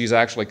 And she's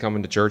actually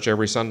coming to church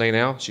every Sunday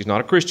now. She's not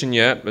a Christian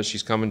yet, but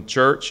she's coming to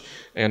church,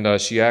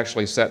 and she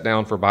actually sat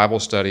down for Bible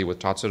study with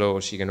Tatsuro,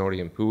 Shigenori,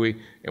 and Pui,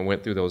 and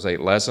went through those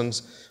 8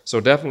 lessons. So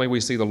definitely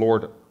we see the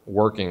Lord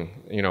working,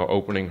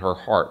 opening her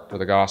heart to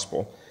the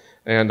gospel.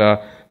 And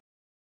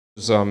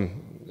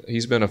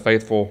he's been a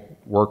faithful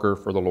worker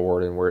for the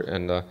Lord,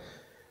 and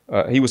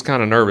he was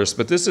kind of nervous,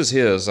 but this is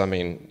his. I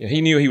mean,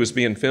 he knew he was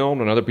being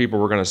filmed and other people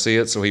were going to see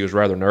it, so he was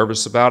rather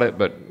nervous about it,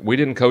 but we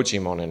didn't coach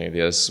him on any of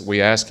this.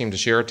 We asked him to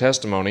share a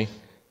testimony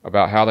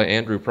about how the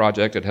Andrew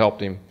Project had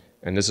helped him,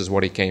 and this is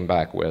what he came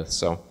back with.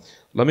 So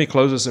let me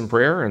close this in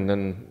prayer, and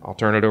then I'll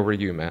turn it over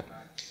to you, Matt.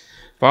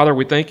 Father,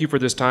 we thank you for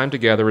this time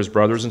together as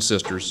brothers and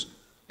sisters.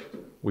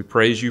 We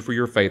praise you for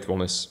your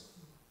faithfulness.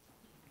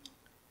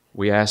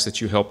 We ask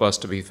that you help us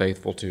to be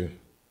faithful too.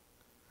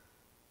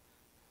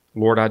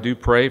 Lord, I do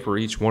pray for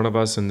each one of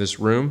us in this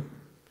room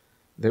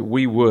that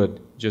we would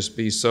just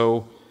be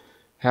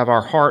have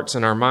our hearts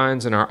and our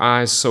minds and our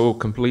eyes so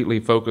completely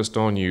focused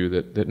on you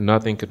that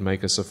nothing could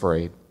make us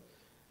afraid.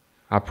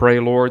 I pray,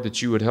 Lord,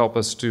 that you would help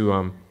us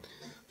to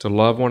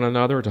love one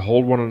another, to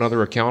hold one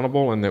another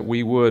accountable, and that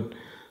we would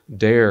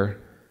dare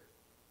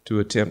to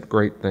attempt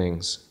great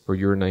things for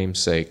your name's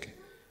sake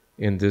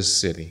in this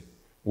city.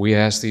 We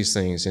ask these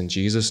things in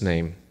Jesus'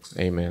 name.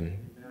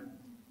 Amen.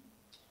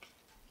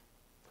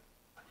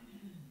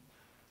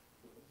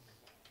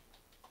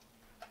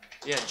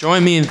 Yeah,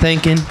 join me in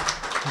thanking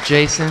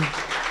Jason.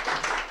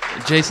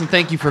 Jason,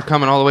 thank you for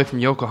coming all the way from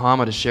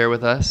Yokohama to share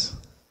with us.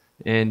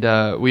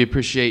 And we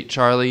appreciate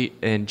Charlie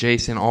and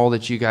Jason, all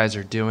that you guys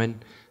are doing.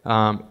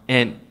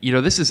 And,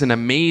 this is an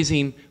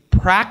amazing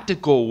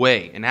practical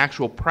way, an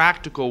actual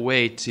practical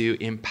way to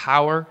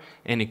empower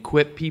and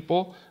equip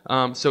people.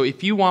 So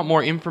if you want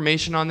more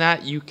information on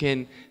that, you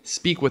can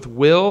speak with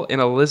Will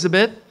and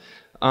Elizabeth.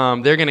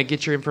 They're going to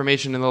get your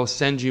information, and they'll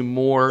send you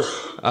more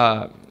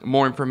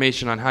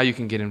information on how you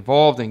can get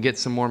involved and get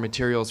some more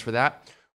materials for that.